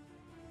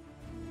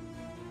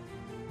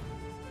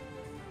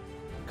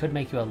 Could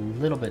make you a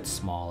little bit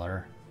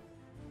smaller.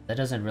 That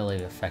doesn't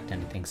really affect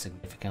anything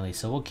significantly,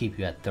 so we'll keep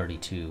you at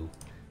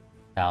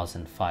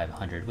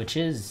 32,500, which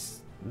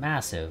is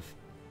massive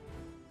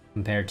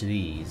compared to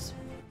these.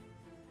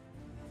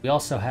 We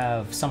also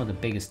have some of the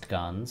biggest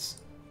guns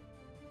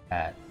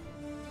at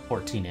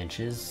 14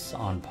 inches,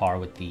 on par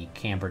with the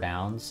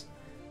Camberdowns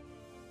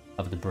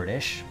of the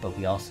British, but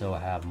we also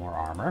have more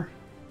armor.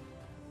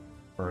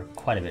 We're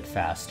quite a bit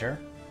faster.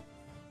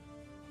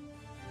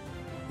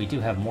 We do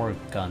have more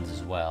guns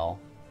as well.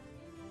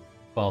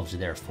 12 to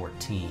their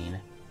 14.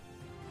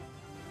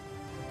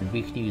 And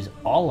we can use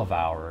all of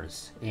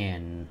ours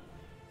in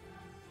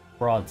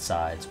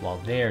broadsides, while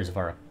theirs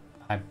are,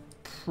 I'm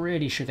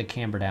pretty sure the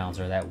Camberdowns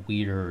are that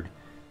weird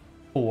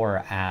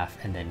 4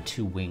 aft and then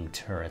 2 wing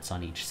turrets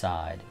on each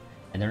side.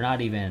 And they're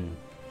not even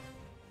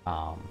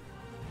on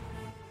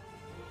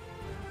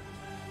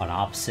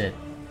opposite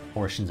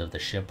portions of the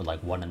ship, but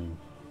like one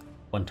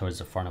towards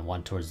the front and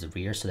one towards the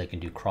rear, so they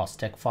can do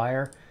cross-deck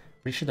fire.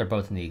 Pretty sure they're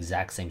both in the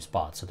exact same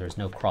spot, so there's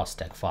no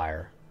cross-deck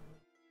fire.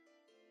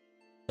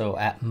 So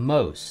at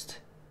most,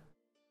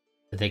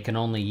 they can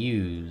only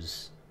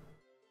use...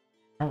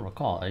 I don't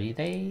recall,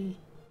 they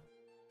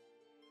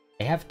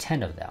have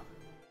 10 of them,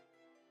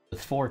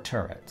 with 4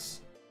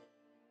 turrets.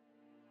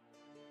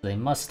 They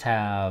must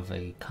have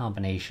a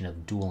combination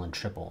of dual and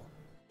triple.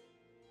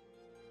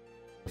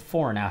 The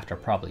 4 and aft are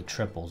probably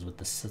triples, with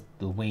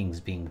the wings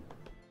being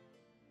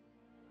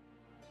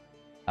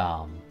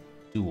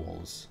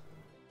duals.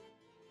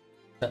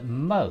 But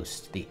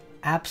most, the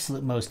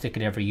absolute most they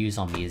could ever use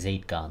on me is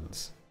 8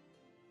 guns.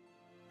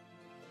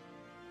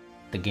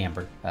 The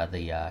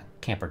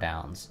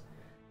Camperdowns.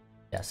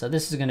 Yeah, so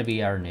this is going to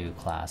be our new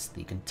class,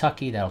 the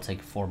Kentucky. That'll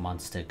take 4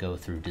 months to go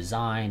through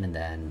design, and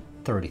then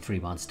 33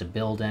 months to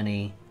build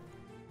any.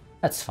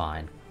 That's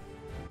fine.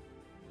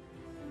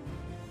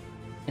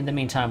 In the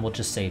meantime, we'll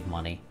just save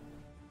money.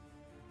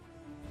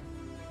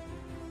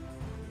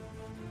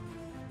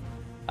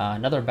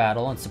 Another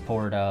battle in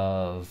support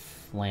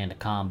of land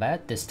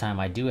combat. This time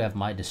I do have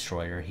my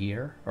destroyer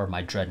here, or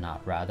my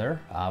dreadnought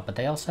rather, but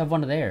they also have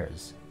one of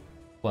theirs.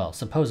 Well,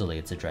 supposedly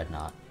it's a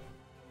dreadnought.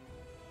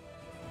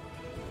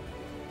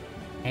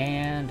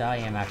 And I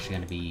am actually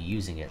going to be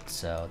using it,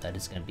 so that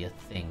is going to be a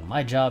thing.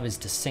 My job is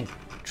to sink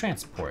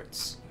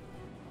transports.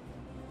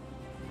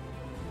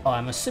 Oh,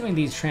 I'm assuming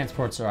these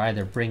transports are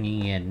either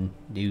bringing in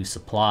new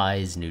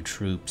supplies, new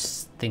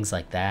troops, things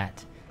like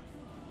that.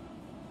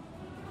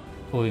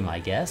 Will be my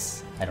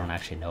guess. I don't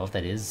actually know if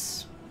that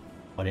is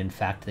what in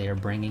fact they are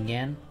bringing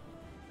in.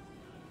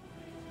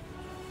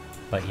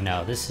 But you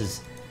know,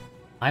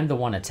 I'm the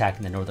one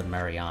attacking the Northern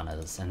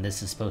Marianas, and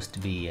this is supposed to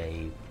be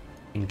a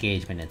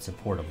engagement in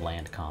support of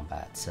land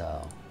combat,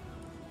 so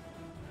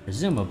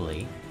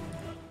presumably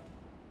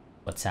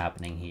what's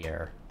happening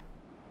here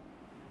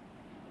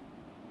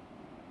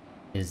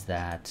is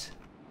that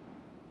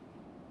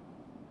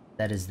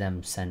is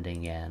them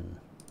sending in...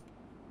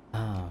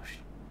 Oh,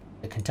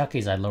 the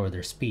Kentuckys, I lowered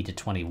their speed to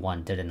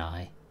 21, didn't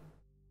I?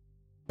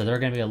 So they're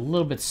going to be a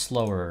little bit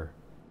slower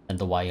than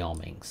the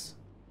Wyomings.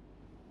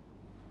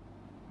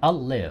 I'll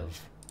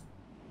live,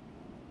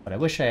 but I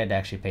wish I had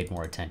actually paid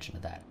more attention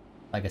to that.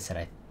 Like I said,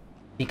 I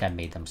think I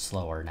made them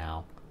slower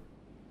now.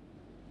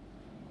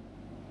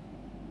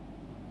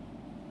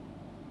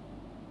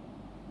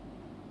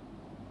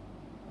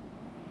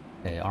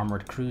 Okay,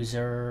 armored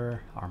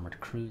cruiser,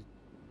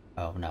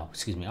 oh no,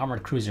 excuse me,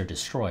 armored cruiser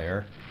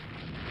destroyer.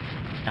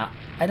 Now,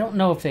 I don't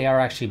know if they are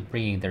actually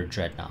bringing their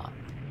dreadnought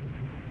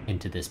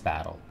into this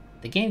battle.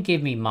 The game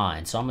gave me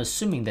mine, so I'm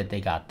assuming that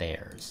they got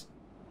theirs.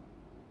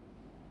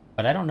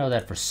 But I don't know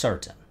that for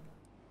certain.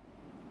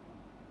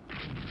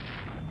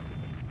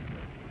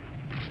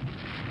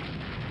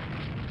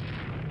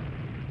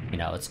 You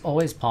know, it's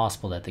always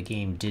possible that the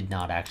game did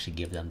not actually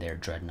give them their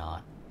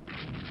dreadnought.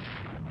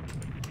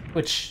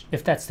 Which,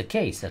 if that's the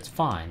case, that's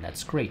fine.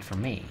 That's great for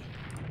me.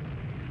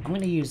 I'm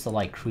going to use the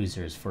light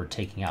cruisers for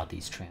taking out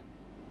these trams.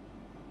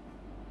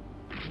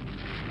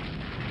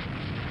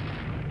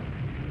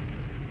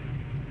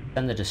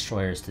 Send the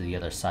destroyers to the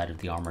other side of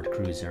the armored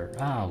cruiser.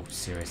 Oh,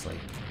 seriously.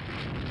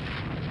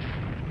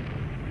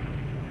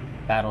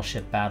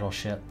 Battleship,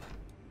 battleship.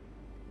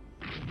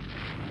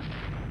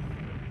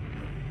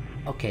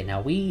 Okay,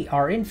 now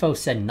our info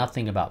said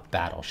nothing about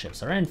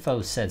battleships. Our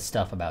info said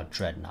stuff about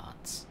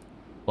dreadnoughts.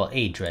 Well,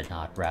 a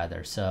dreadnought,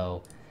 rather,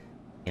 so,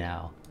 you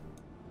know.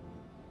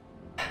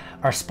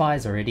 Our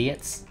spies are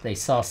idiots. They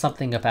saw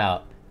something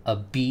about a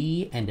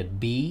B and a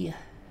B.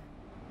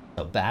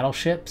 So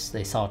battleships,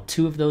 they saw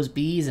two of those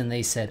Bs and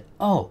they said,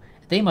 oh,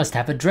 they must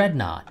have a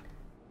dreadnought.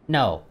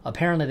 No,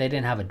 apparently they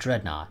didn't have a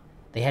dreadnought.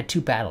 They had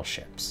two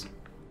battleships.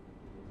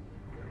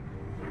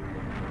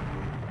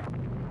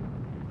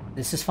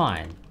 This is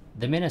fine.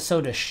 The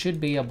Minnesota should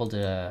be able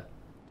to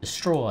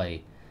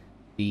destroy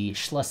the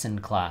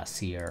Schlesien class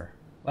here.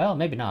 Well,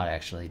 maybe not,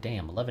 actually.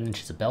 Damn, 11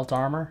 inches of belt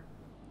armor?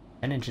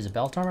 10 inches of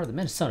belt armor? The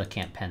Minnesota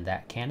can't pen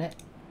that, can it?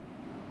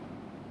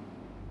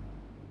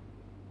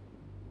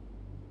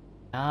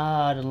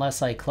 Not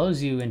unless I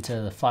close you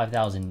into the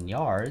 5,000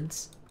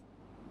 yards.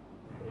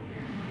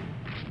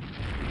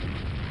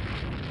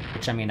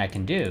 Which, I mean, I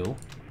can do.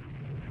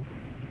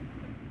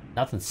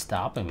 Nothing's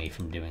stopping me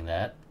from doing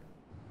that.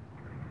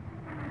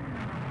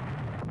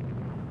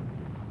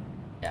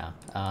 Yeah,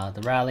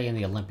 the Raleigh and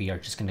the Olympia are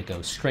just going to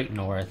go straight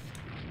north,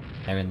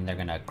 and then they're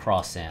going to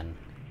cross in.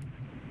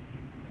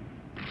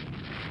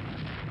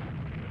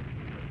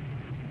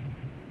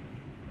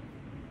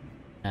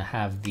 I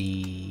have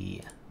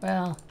the...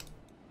 well...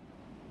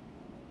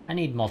 I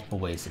need multiple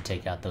ways to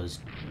take out those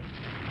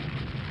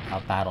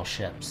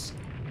battleships.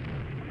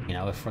 You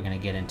know, if we're going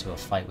to get into a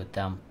fight with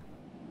them.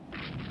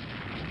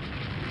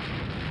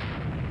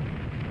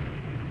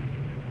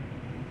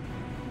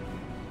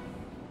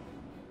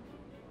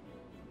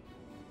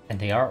 And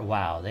they are,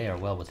 wow, they are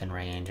well within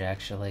range,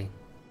 actually.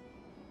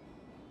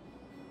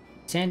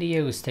 San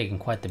Diego's taken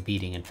quite the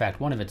beating. In fact,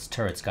 one of its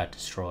turrets got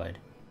destroyed.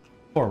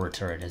 Forward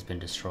turret has been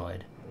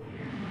destroyed.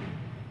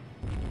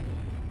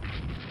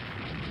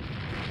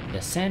 Yeah,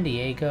 San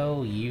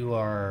Diego, you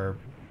are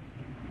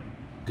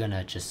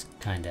gonna just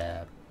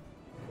kinda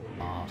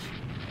off.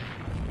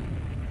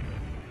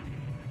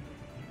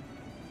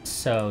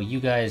 So you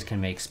guys can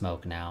make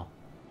smoke now.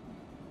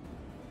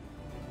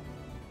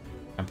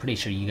 I'm pretty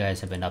sure you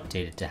guys have been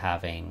updated to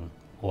having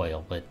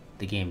oil, but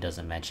the game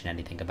doesn't mention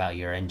anything about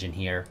your engine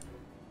here.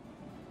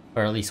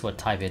 Or at least what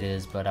type it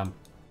is, but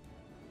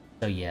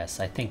so yes,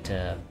 I think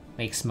to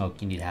make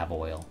smoke you need to have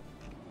oil.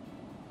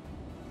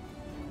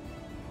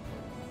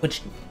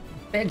 Which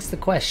begs the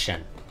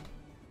question,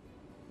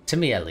 to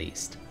me at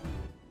least.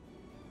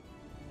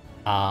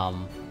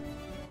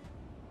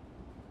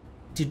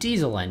 Do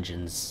diesel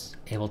engines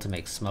able to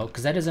make smoke?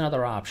 Because that is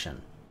another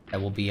option that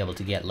we'll be able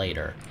to get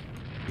later,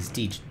 is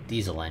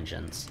diesel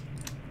engines.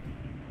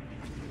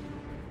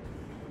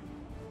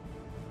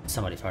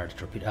 Somebody fired a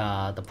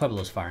torpedo. The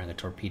Pueblo's firing a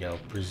torpedo,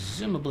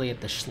 presumably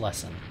at the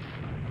Schlesien.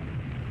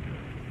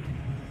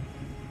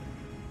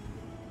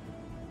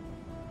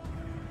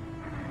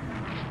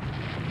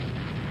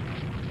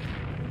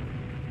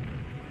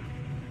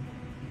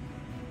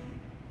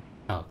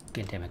 Oh,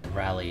 goddammit, the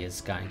Raleigh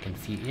has gotten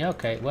confused. Yeah,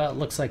 okay, well, it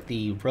looks like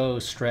the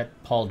Rose, Stret,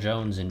 Paul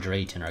Jones, and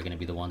Drayton are going to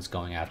be the ones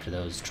going after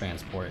those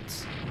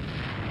transports.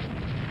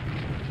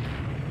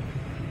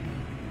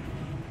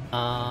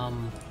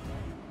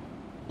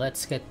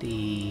 Let's get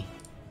the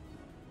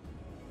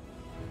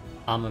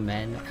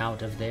men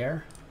out of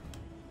there.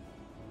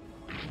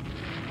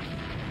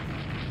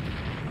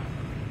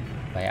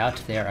 By out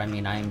there, I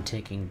mean I'm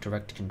taking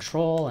direct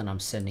control and I'm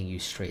sending you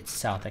straight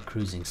south at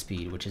cruising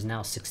speed, which is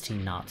now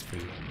 16 knots for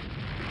you.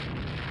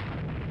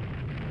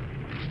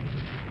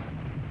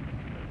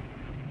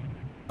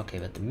 Okay,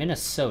 but the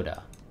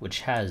Minnesota,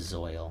 which has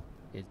oil,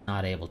 is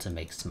not able to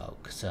make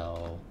smoke,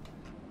 so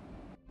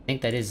I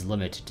think that is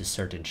limited to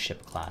certain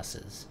ship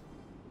classes.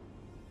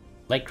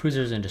 Light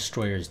cruisers and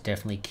destroyers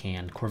definitely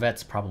can.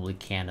 Corvettes probably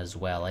can as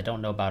well. I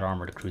don't know about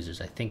armored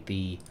cruisers. I think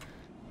the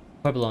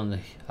Pueblo and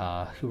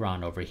the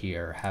Huron over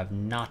here have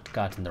not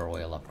gotten their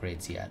oil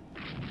upgrades yet.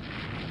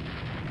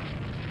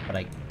 But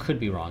I could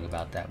be wrong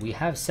about that. We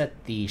have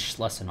set the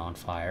Schlesien on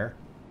fire.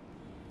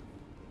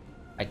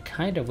 I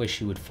kind of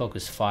wish you would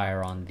focus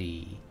fire on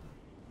the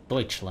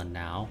Deutschland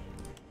now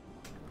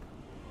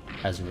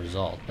as a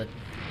result, but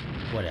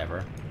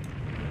whatever.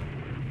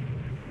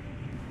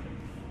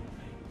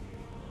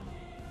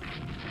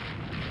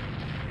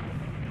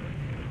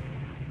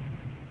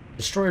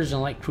 Destroyers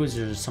and light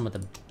cruisers are some of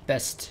the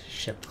best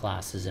ship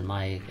classes in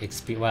my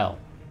experience. Well,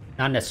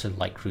 not necessarily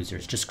light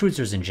cruisers, just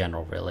cruisers in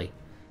general, really.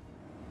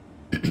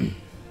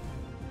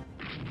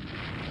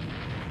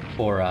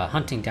 For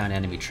hunting down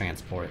enemy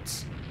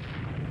transports.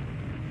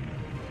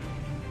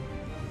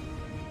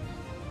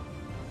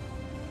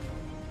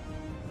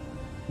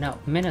 Now,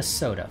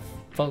 Minnesota,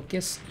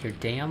 focus your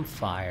damn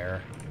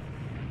fire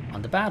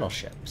on the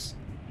battleships.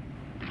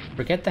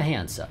 Forget the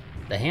Hansa.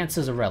 The Hansa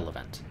is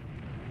irrelevant.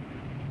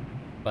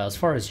 Well, as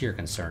far as you're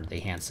concerned, the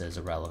Hansa is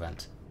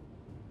irrelevant.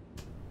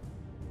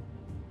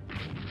 I'll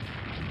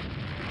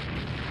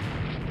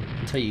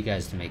tell you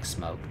guys to make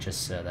smoke,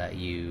 just so that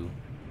you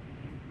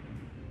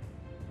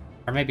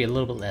are maybe a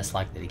little bit less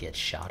likely to get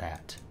shot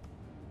at.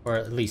 Or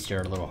at least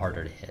you're a little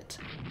harder to hit.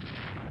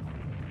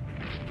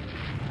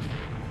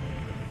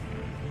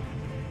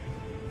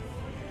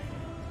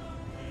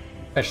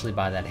 Especially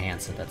by that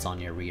Hansa that's on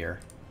your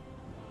rear.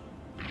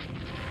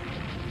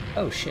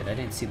 Oh shit, I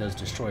didn't see those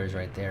destroyers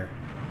right there.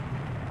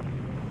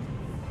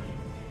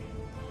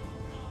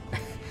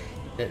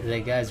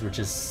 The guys were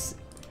just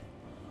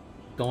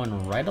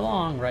going right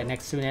along, right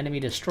next to an enemy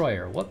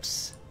destroyer.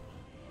 Whoops.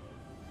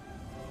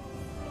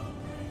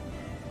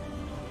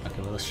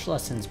 Okay, well the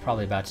Schlesien's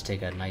probably about to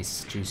take a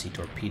nice juicy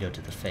torpedo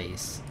to the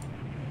face.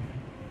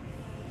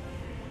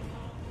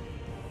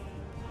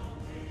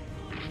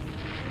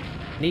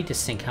 Need to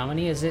sink, how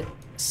many is it?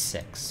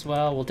 6.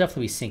 Well, we'll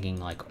definitely be sinking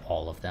like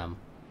all of them.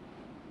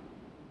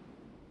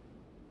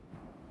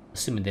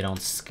 Assuming they don't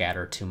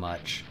scatter too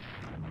much.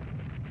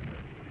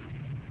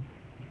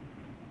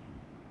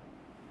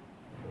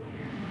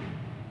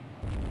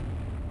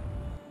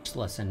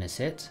 Schlesien is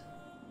hit.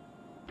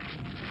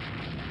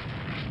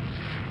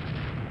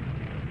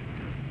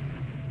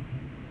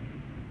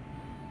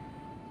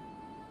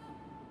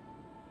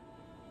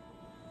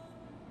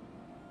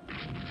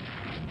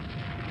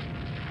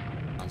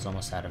 It's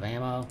almost out of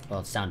ammo. Well,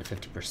 it's down to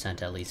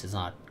 50% at least. It's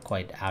not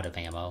quite out of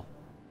ammo.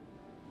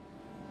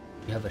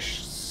 You have a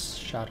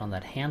shot on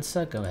that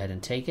Hansa. Go ahead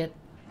and take it.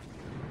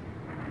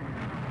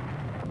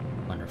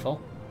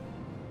 Wonderful.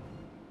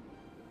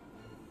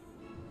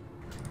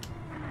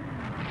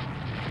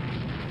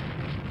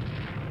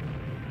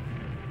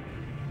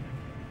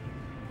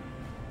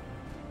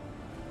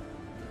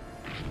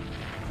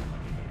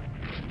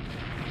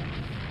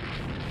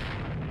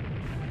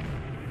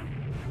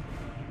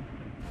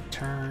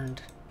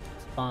 Turned.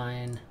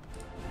 Fine.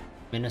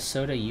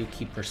 Minnesota, you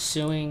keep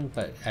pursuing,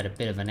 but at a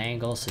bit of an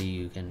angle so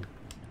you can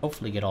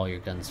hopefully get all your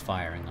guns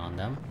firing on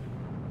them.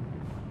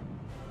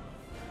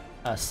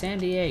 San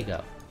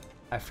Diego.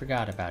 I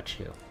forgot about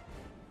you.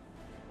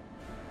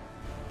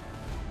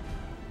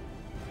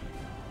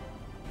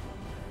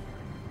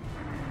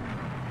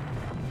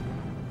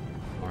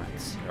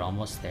 Lawrence, you're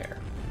almost there.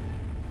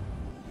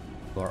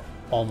 You're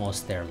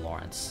almost there,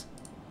 Lawrence.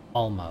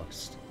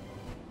 Almost.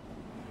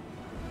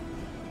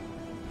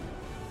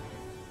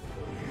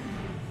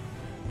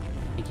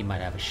 I think you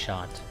might have a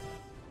shot.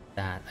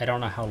 That I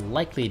don't know how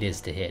likely it is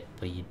to hit,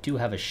 but you do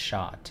have a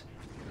shot.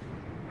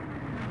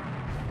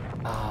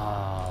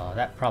 Oh,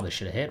 that probably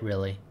should have hit,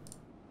 really.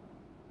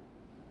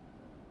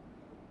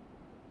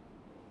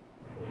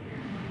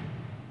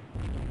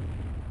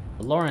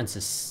 The Lawrence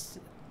is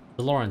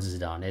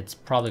done. It's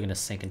probably going to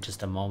sink in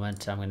just a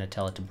moment. I'm going to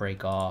tell it to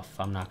break off.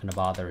 I'm not going to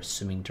bother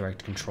assuming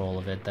direct control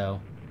of it,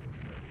 though.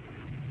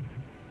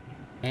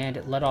 And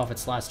it let off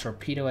its last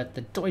torpedo at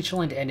the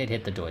Deutschland, and it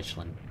hit the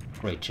Deutschland.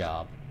 Great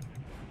job.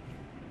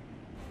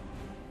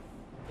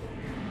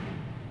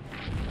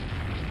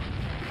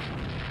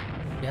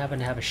 If you happen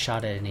to have a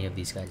shot at any of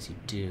these guys, you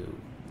do.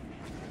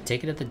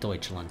 Take it at the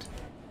Deutschland.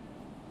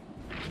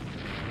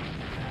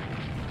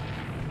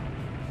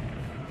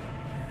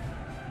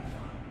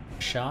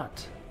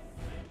 Shot.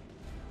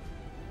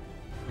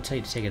 I'll tell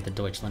you to take it at the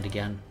Deutschland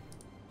again.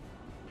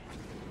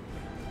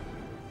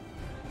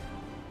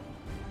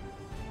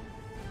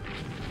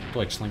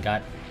 Deutschland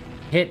got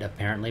hit,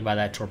 apparently, by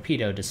that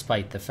torpedo,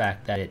 despite the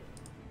fact that it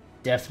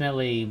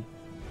definitely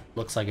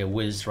looks like it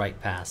whizzed right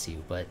past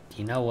you. But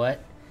you know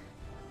what?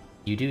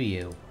 You do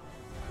you.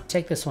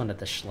 Take this one at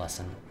the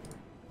Schlesien.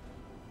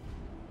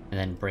 And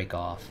then break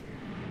off.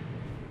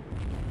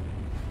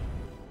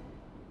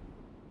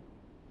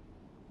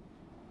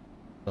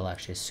 We'll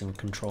actually assume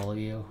control of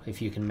you,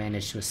 if you can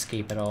manage to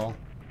escape at all.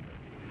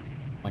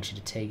 want you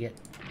to take it.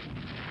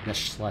 The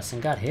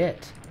Schlesien got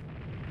hit.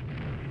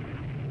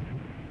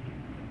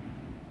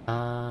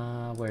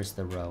 Where's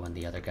the row and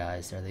the other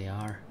guys? There they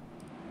are.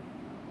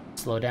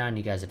 Slow down,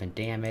 you guys have been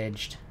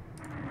damaged.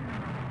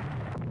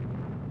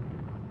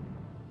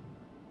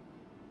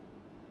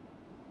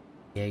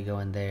 Diego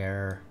in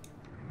there.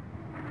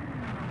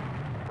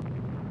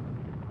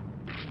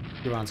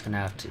 Huron's gonna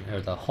have to,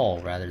 or the hull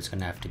rather, is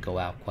gonna have to go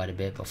out quite a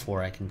bit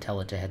before I can tell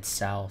it to head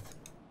south.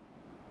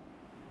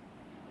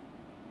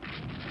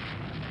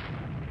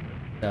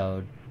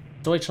 So,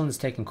 Deutschland's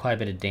taken quite a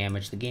bit of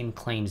damage. The game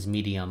claims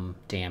medium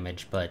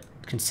damage, but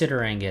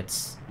considering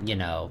it's, you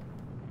know,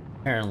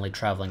 apparently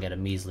traveling at a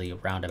measly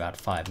around about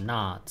 5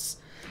 knots,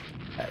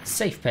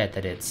 safe bet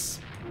that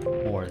it's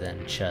more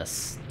than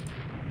just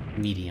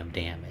medium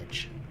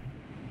damage.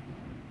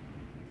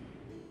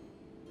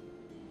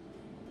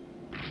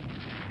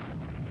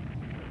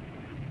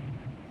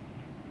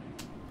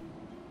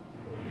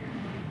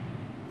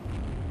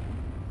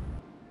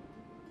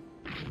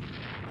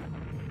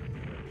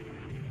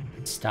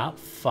 Stop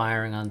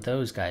firing on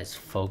those guys.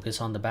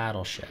 Focus on the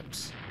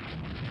battleships.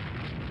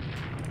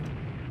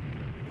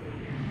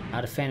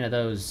 Not a fan of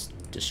those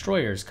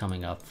destroyers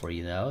coming up for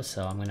you, though,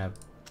 so I'm gonna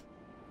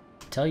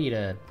tell you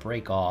to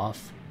break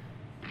off.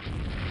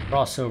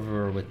 Cross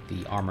over with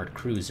the armored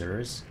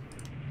cruisers.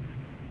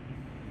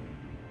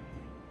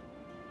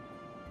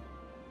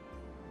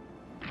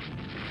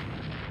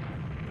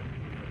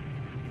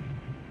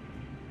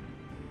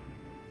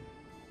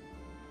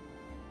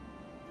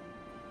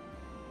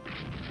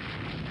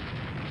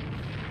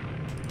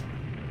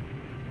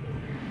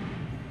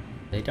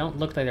 They don't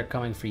look like they're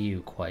coming for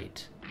you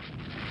quite.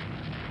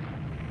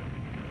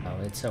 Oh,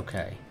 it's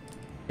okay.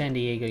 San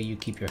Diego, you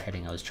keep your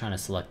heading. I was trying to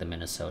select the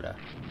Minnesota.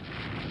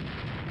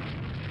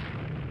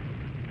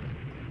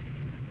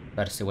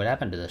 About to see what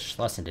happened to the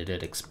Schlesien. Did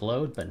it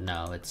explode? But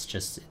no, it's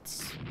just,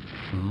 it's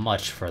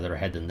much further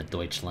ahead than the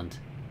Deutschland.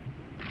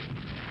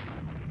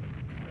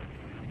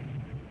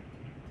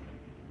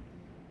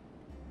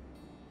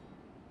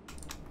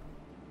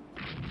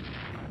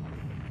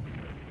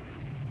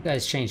 You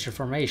guys changed your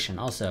formation.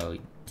 Also,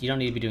 you don't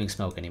need to be doing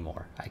smoke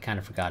anymore. I kind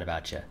of forgot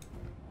about you.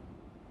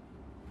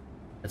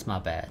 That's my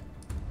bad.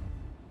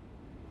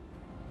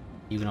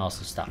 You can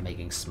also stop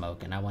making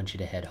smoke, and I want you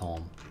to head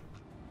home.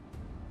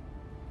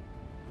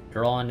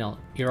 You're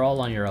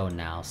all on your own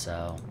now,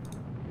 so...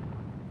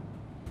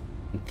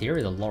 In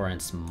theory, the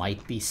Lawrence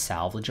might be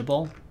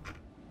salvageable.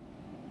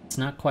 It's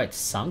not quite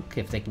sunk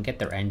if they can get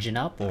their engine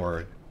up,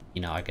 or,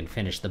 you know, I can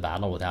finish the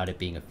battle without it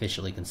being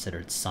officially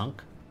considered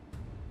sunk.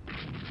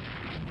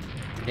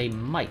 They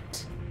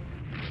might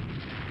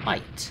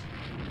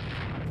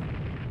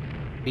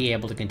be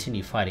able to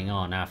continue fighting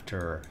on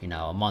after, you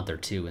know, a month or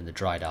two in the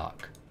dry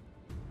dock.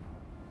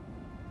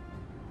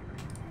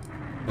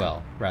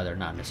 Well, rather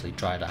not necessarily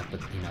dry dock, but,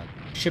 you know,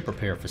 ship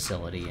repair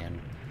facility in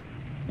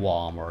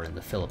Guam or in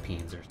the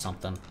Philippines or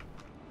something.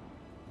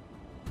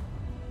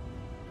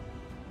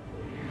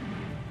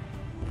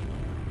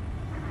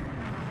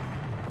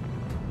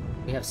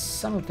 We have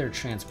some of their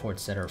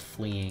transports that are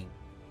fleeing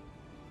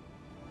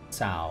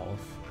south.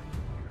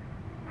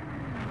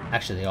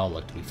 Actually, they all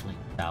look to be fleeing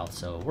south,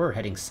 so we're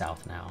heading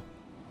south now.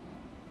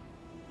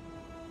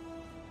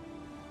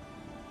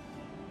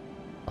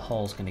 The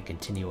hull's going to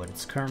continue what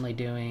it's currently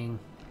doing.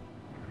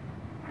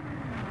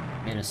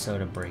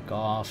 Minnesota break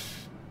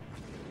off.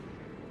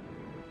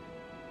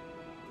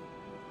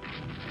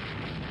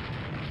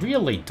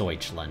 Really,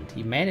 Deutschland?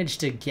 You managed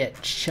to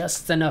get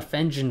just enough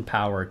engine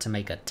power to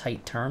make a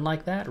tight turn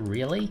like that?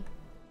 Really?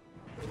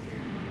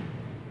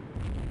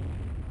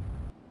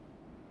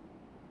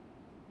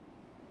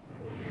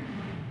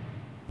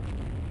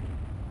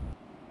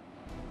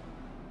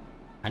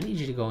 I need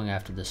you to go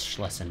after this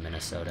Schlesien,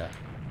 Minnesota.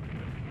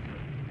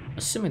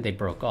 Assuming they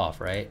broke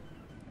off, right?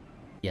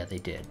 Yeah, they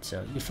did.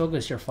 So you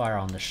focus your fire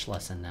on the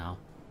Schlesien now.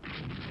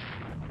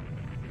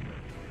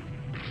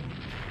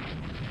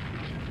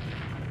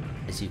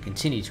 As you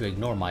continue to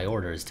ignore my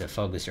orders to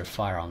focus your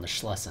fire on the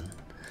Schlesien.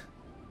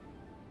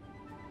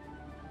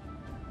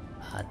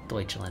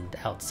 Deutschland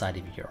outside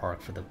of your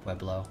arc for the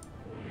Pueblo.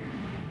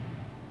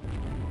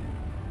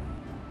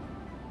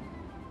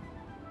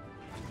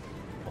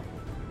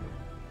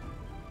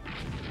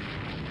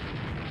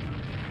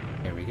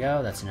 There we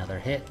go, that's another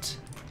hit.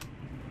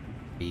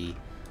 Be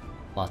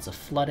lots of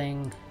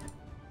flooding.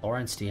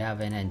 Lawrence, do you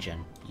have an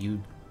engine?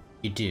 You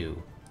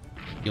do.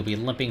 You'll be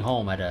limping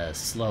home at a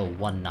slow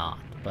 1 knot,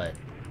 but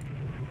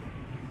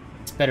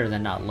it's better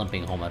than not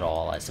limping home at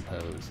all, I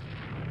suppose.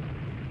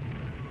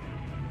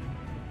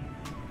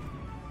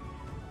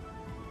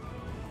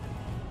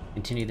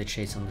 Continue the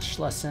chase on the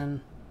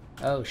Schlesien.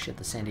 Oh shit,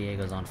 the San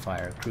Diego's on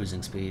fire.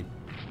 Cruising speed.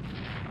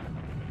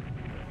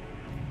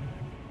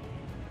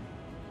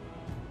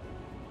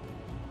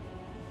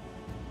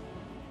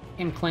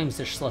 Game claims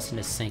the Schlesien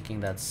is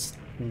sinking. That's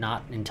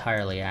not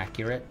entirely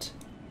accurate.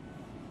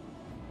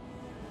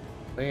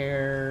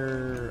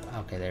 Where...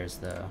 Okay, there's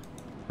the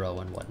row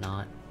and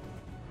whatnot.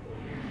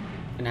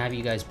 I'm gonna have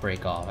you guys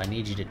break off. I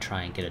need you to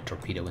try and get a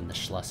torpedo in the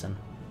Schlesien.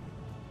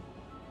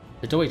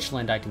 The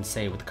Deutschland, I can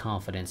say with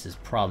confidence, is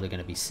probably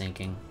going to be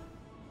sinking.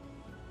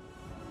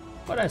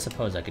 But I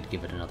suppose I could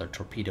give it another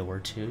torpedo or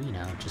two, you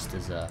know, just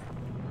as a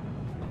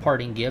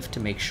parting gift to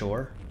make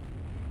sure.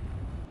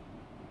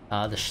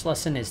 The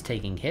Schlesien is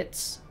taking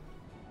hits.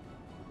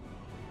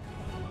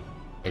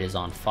 It is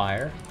on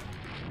fire.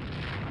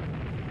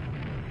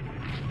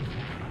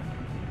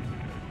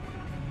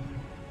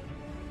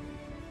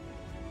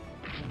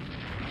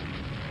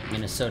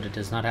 Minnesota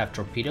does not have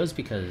torpedoes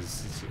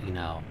because, you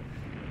know,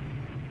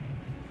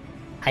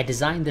 I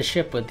designed the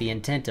ship with the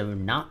intent of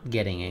not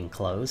getting in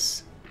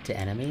close to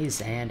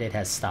enemies, and it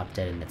has stopped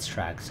dead in its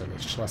tracks, so the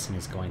Schlesien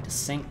is going to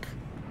sink.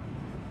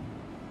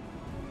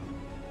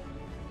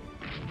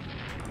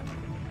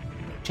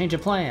 Change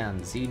of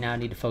plans! You now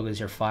need to focus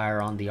your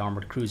fire on the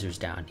armored cruisers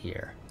down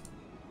here.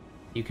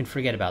 You can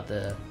forget about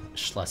the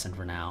Schlesien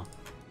for now.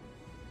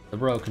 The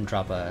Roe can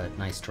drop a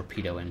nice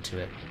torpedo into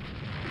it.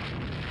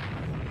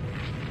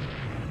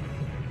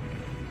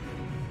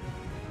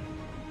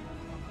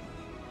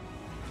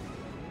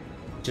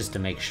 Just to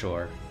make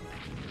sure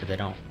that they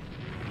don't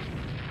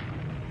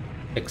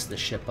fix the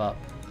ship up.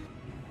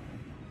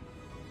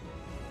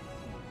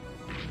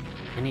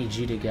 I need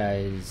you to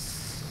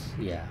guys,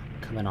 yeah,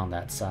 come in on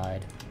that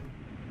side.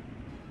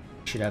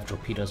 Should have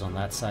torpedoes on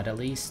that side at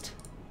least.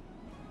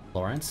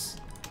 Lawrence,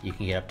 you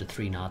can get up to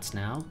 3 knots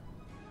now.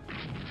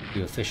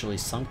 You officially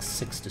sunk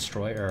 6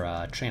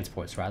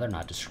 transports rather,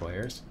 not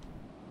destroyers.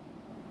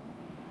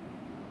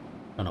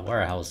 Don't know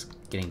where I was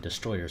getting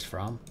destroyers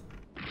from.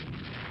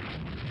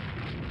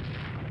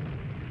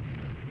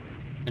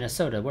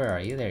 Minnesota, where are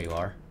you? There you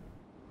are.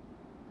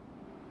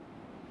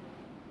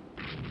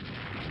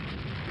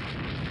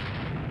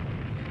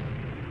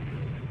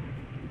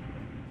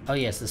 Oh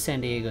yes, the San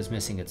Diego's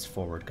missing its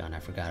forward gun. I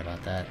forgot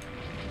about that.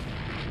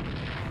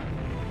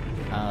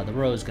 The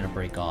Roe's gonna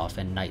break off,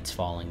 and night's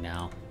falling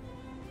now.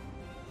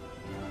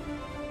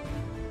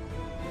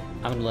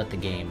 I'm gonna let the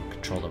game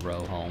control the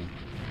Roe home.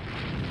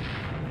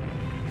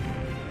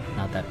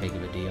 Not that big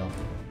of a deal.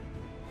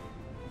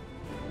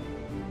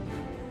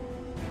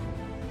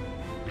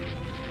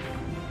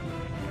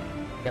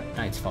 Yep,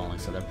 night's falling,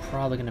 so they're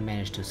probably going to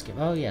manage to escape.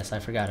 Oh yes, I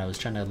forgot, I was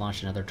trying to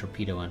launch another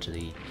torpedo onto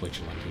the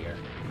Deutschland here.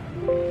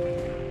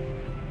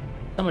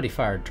 Somebody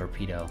fired a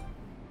torpedo.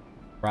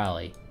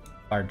 Riley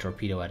fired a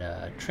torpedo at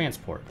a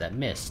transport that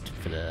missed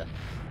for the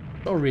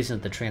sole reason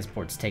that the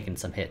transport's taken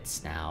some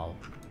hits now,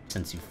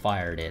 since you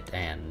fired it,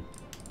 and...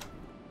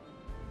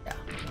 yeah.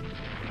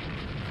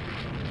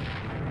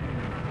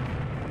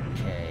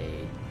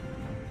 Okay.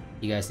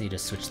 You guys need to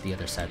switch to the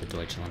other side of the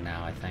Deutschland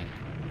now, I think.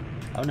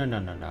 Oh, no, no,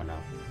 no, no, no.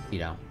 You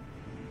don't.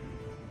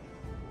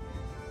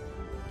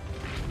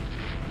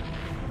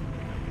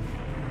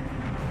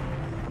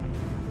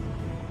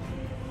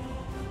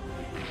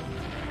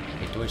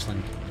 Okay,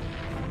 Deutschland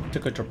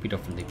took a torpedo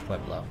from the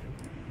Pueblo.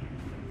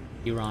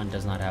 Iran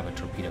does not have a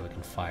torpedo it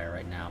can fire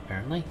right now,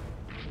 apparently.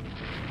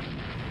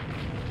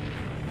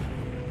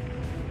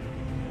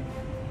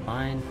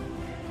 Fine.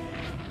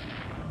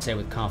 Say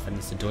with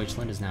confidence the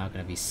Deutschland is now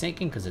going to be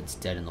sinking because it's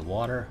dead in the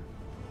water.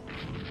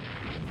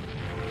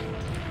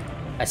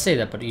 I say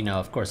that, but you know,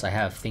 of course I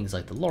have things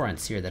like the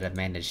Lawrence here that have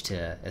managed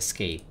to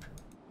escape.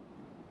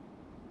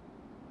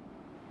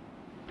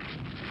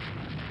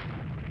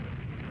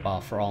 While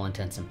for all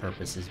intents and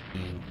purposes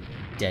being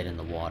dead in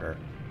the water.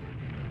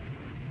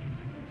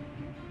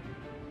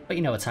 But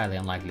you know, it's highly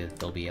unlikely that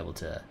they'll be able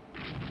to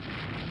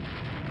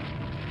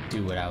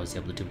do what I was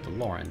able to do with the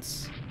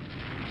Lawrence.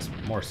 It's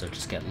more so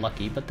just get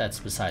lucky, but that's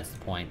besides the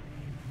point.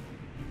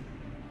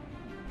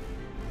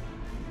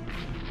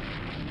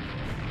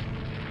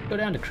 Go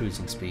down to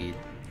cruising speed.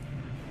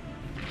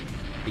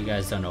 You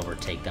guys don't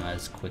overtake them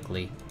as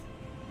quickly.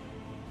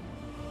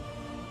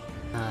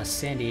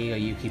 San Diego,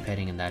 you keep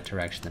heading in that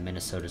direction. The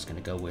Minnesota's gonna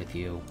go with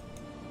you.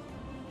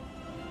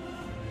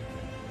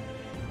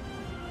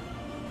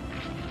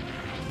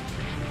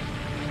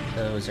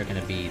 Those are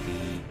gonna be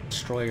the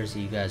destroyers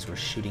that you guys were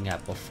shooting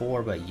at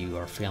before, but you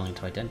are failing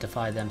to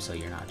identify them, so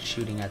you're not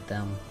shooting at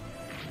them.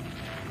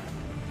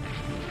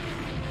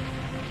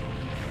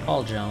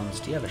 Paul Jones,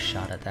 do you have a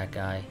shot at that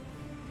guy?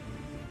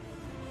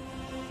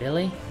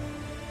 Really?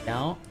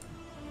 No?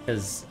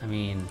 Because, I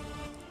mean,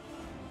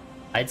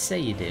 I'd say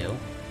you do.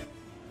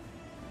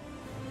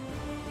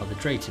 Well, the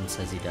Drayton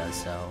says he does,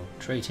 so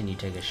Drayton, you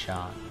take a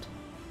shot.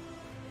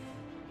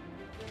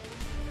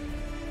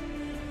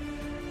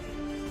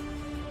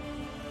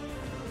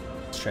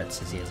 Stretch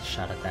says he has a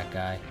shot at that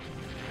guy.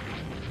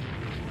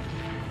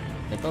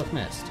 They both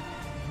missed.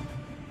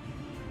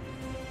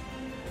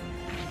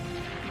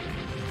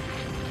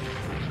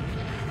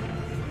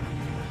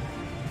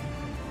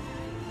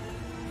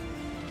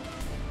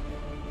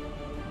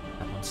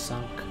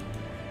 Sunk.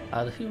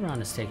 The Huron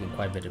is taking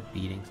quite a bit of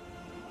beating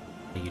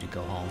for you to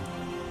go home.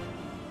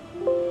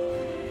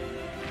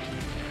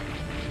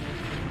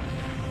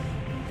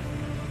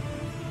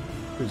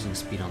 Cruising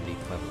speed on the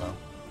Pueblo.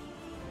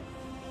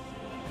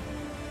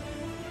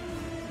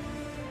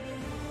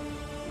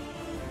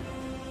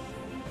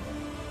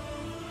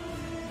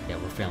 Yeah,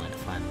 we're failing to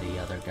find the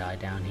other guy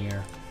down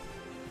here.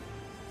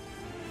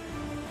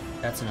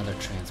 That's another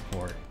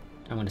transport.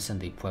 I'm going to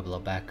send the Pueblo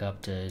back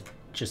up to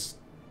just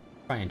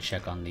try and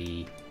check on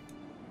the...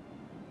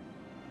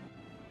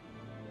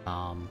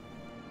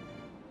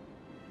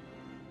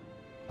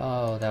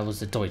 Oh, that was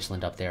the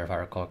Deutschland up there, if I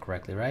recall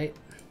correctly, right?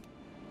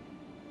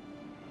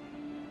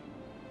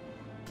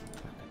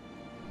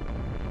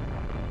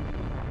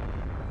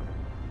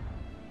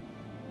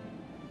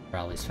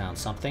 Rowley's found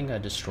something, a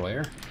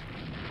destroyer.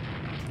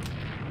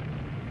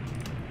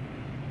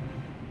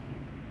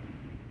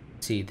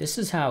 See, this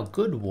is how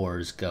good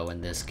wars go in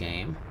this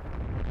game.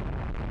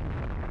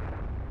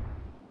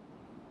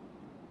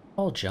 What's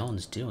Paul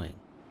Jones doing?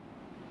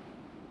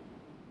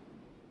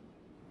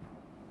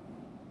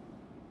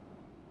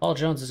 Paul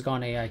Jones has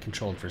gone AI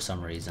controlled for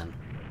some reason.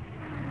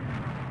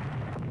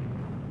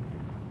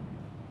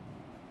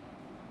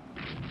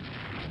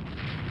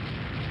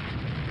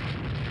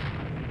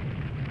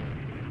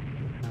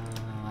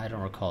 I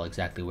don't recall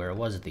exactly where it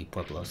was at the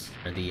Pueblos,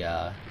 or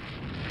the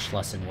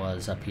Schlesien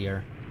was up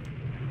here.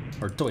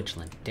 Or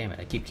Deutschland, damn it,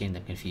 I keep getting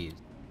them confused.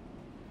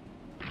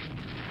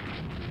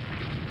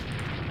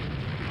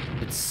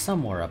 It's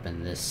somewhere up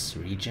in this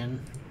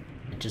region.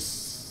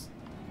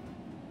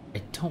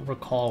 I don't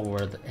recall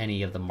where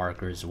any of the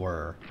markers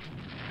were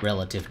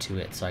relative to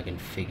it, so I can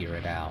figure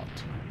it out.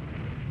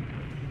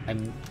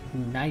 I'm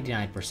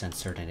 99%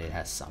 certain it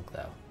has sunk,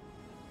 though.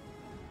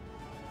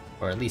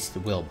 Or at least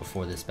it will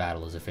before this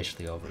battle is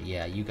officially over.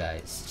 Yeah, you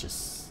guys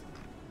just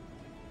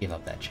give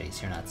up that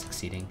chase. You're not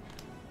succeeding.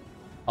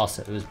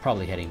 Also, it was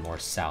probably heading more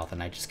south,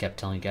 and I just kept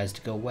telling you guys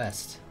to go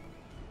west.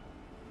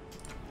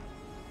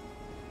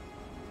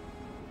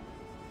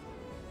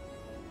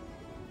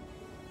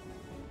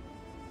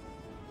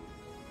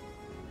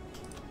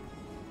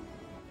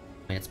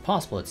 I mean, it's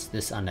possible it's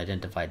this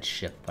unidentified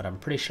ship, but I'm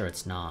pretty sure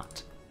it's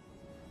not.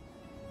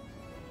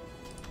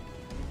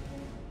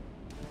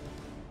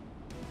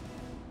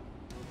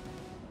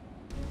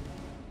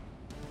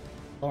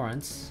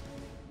 Lawrence,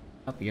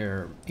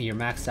 you're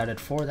maxed out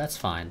at 4, that's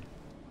fine.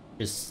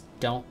 Just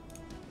don't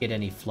get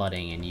any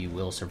flooding and you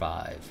will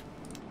survive.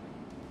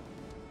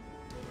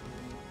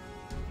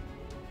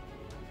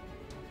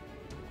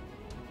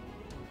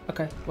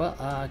 Okay, well,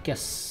 I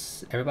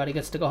guess everybody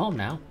gets to go home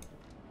now.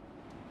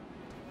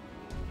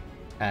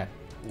 At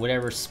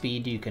whatever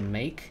speed you can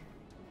make.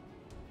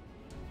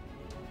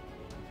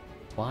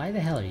 Why the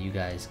hell are you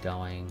guys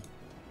going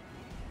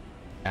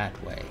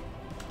that way?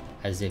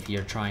 As if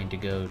you're trying to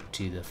go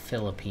to the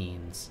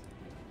Philippines.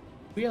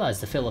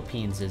 Realize the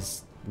Philippines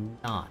is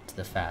not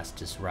the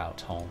fastest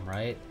route home,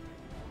 right?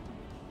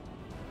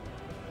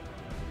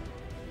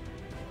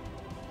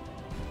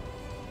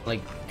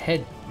 Like,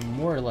 head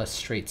more or less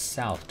straight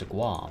south to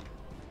Guam.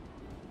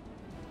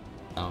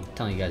 I'm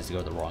telling you guys to go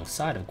to the wrong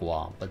side of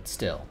Guam, but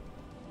still.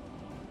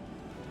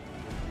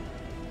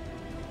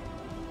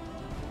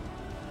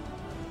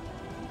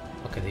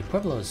 Okay, the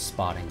Pueblo is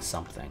spotting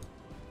something.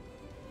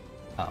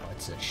 Oh,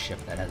 it's a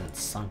ship that hasn't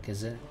sunk,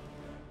 is it?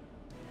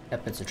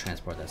 Yep, it's a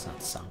transport that's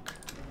not sunk.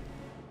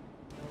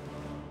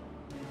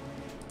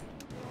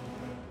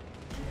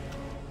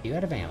 You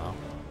out of ammo.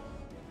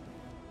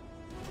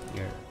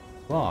 You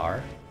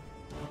are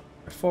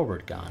a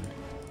forward gun.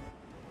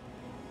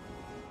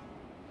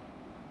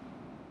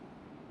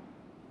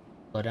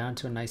 Slow down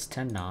to a nice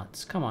 10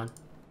 knots. Come on.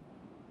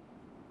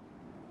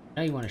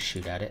 Now you want to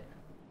shoot at it.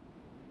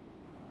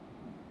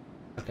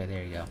 Okay,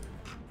 there you go.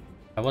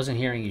 I wasn't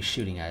hearing you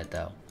shooting at it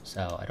though,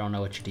 so I don't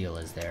know what your deal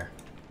is there.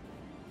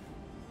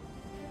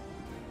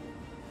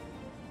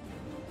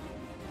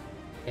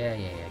 Yeah,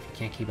 if you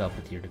can't keep up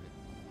with your division.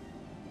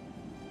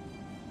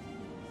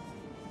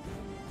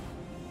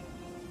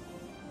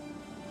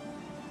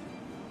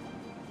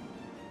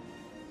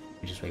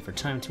 We just wait for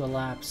time to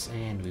elapse,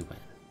 and we win.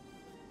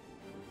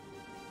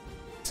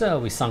 So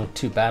we sunk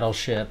 2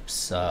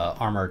 battleships,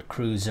 armored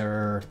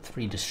cruiser,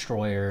 3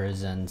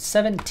 destroyers, and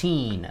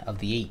 17 of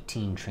the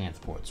 18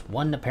 transports.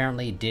 One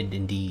apparently did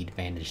indeed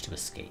manage to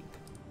escape.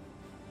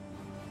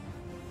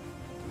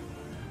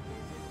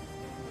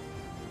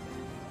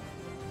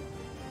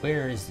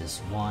 Where is this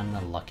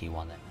one lucky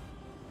one?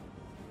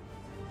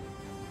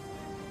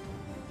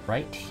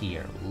 Right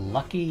here.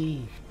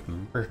 Lucky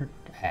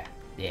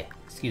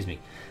excuse me.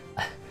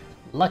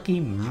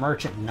 Lucky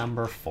merchant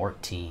number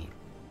 14.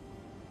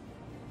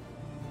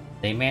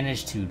 They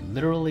managed to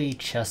literally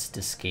just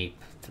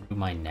escape through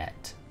my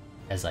net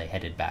as I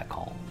headed back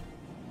home.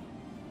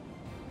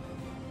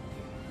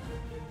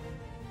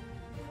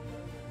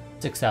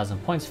 6,000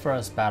 points for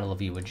us, Battle of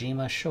Iwo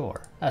Jima,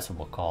 sure. That's what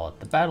we'll call it,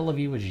 the Battle of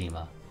Iwo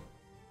Jima.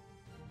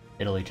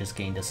 Italy just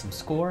gained us some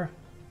score.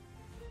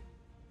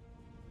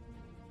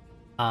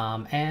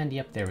 And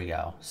yep, there we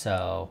go.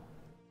 So,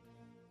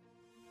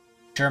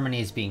 Germany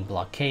is being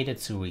blockaded,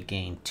 so we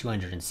gain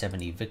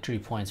 270 victory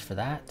points for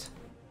that.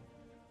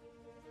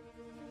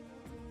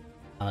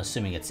 I'm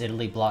assuming it's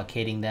Italy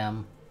blockading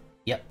them.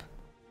 Yep.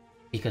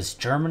 Because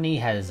Germany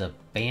has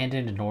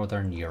abandoned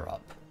Northern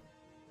Europe.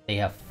 They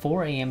have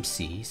 4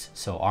 AMCs,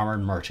 so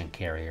armored merchant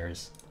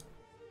carriers.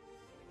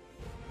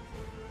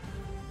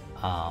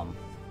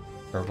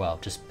 Or, well,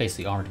 just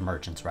basically armed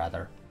merchants,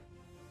 rather.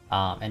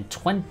 And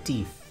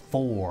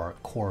 24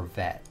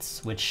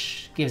 corvettes,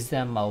 which gives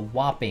them a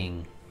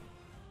whopping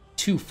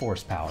 2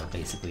 force power,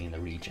 basically, in the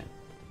region.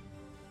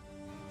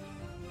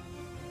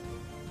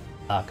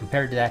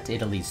 Compared to that, to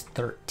Italy's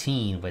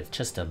 13, with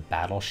just a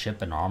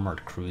battleship, an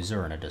armored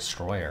cruiser, and a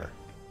destroyer.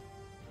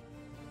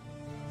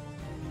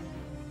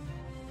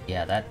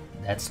 Yeah,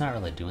 that's not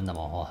really doing them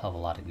a whole hell of a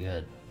lot of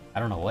good.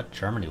 I don't know what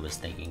Germany was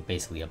thinking,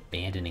 basically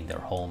abandoning their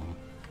home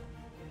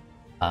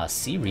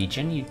sea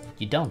region.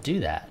 You don't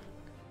do that.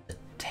 It's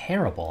a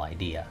terrible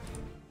idea.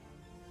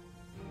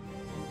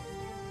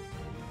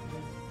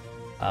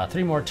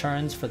 3 more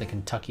turns for the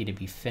Kentucky to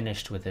be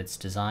finished with its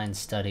design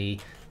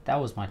study.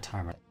 That was my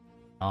timer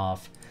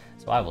off,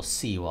 so I will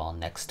see you all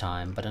next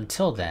time, but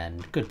until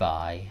then,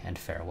 goodbye and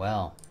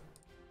farewell.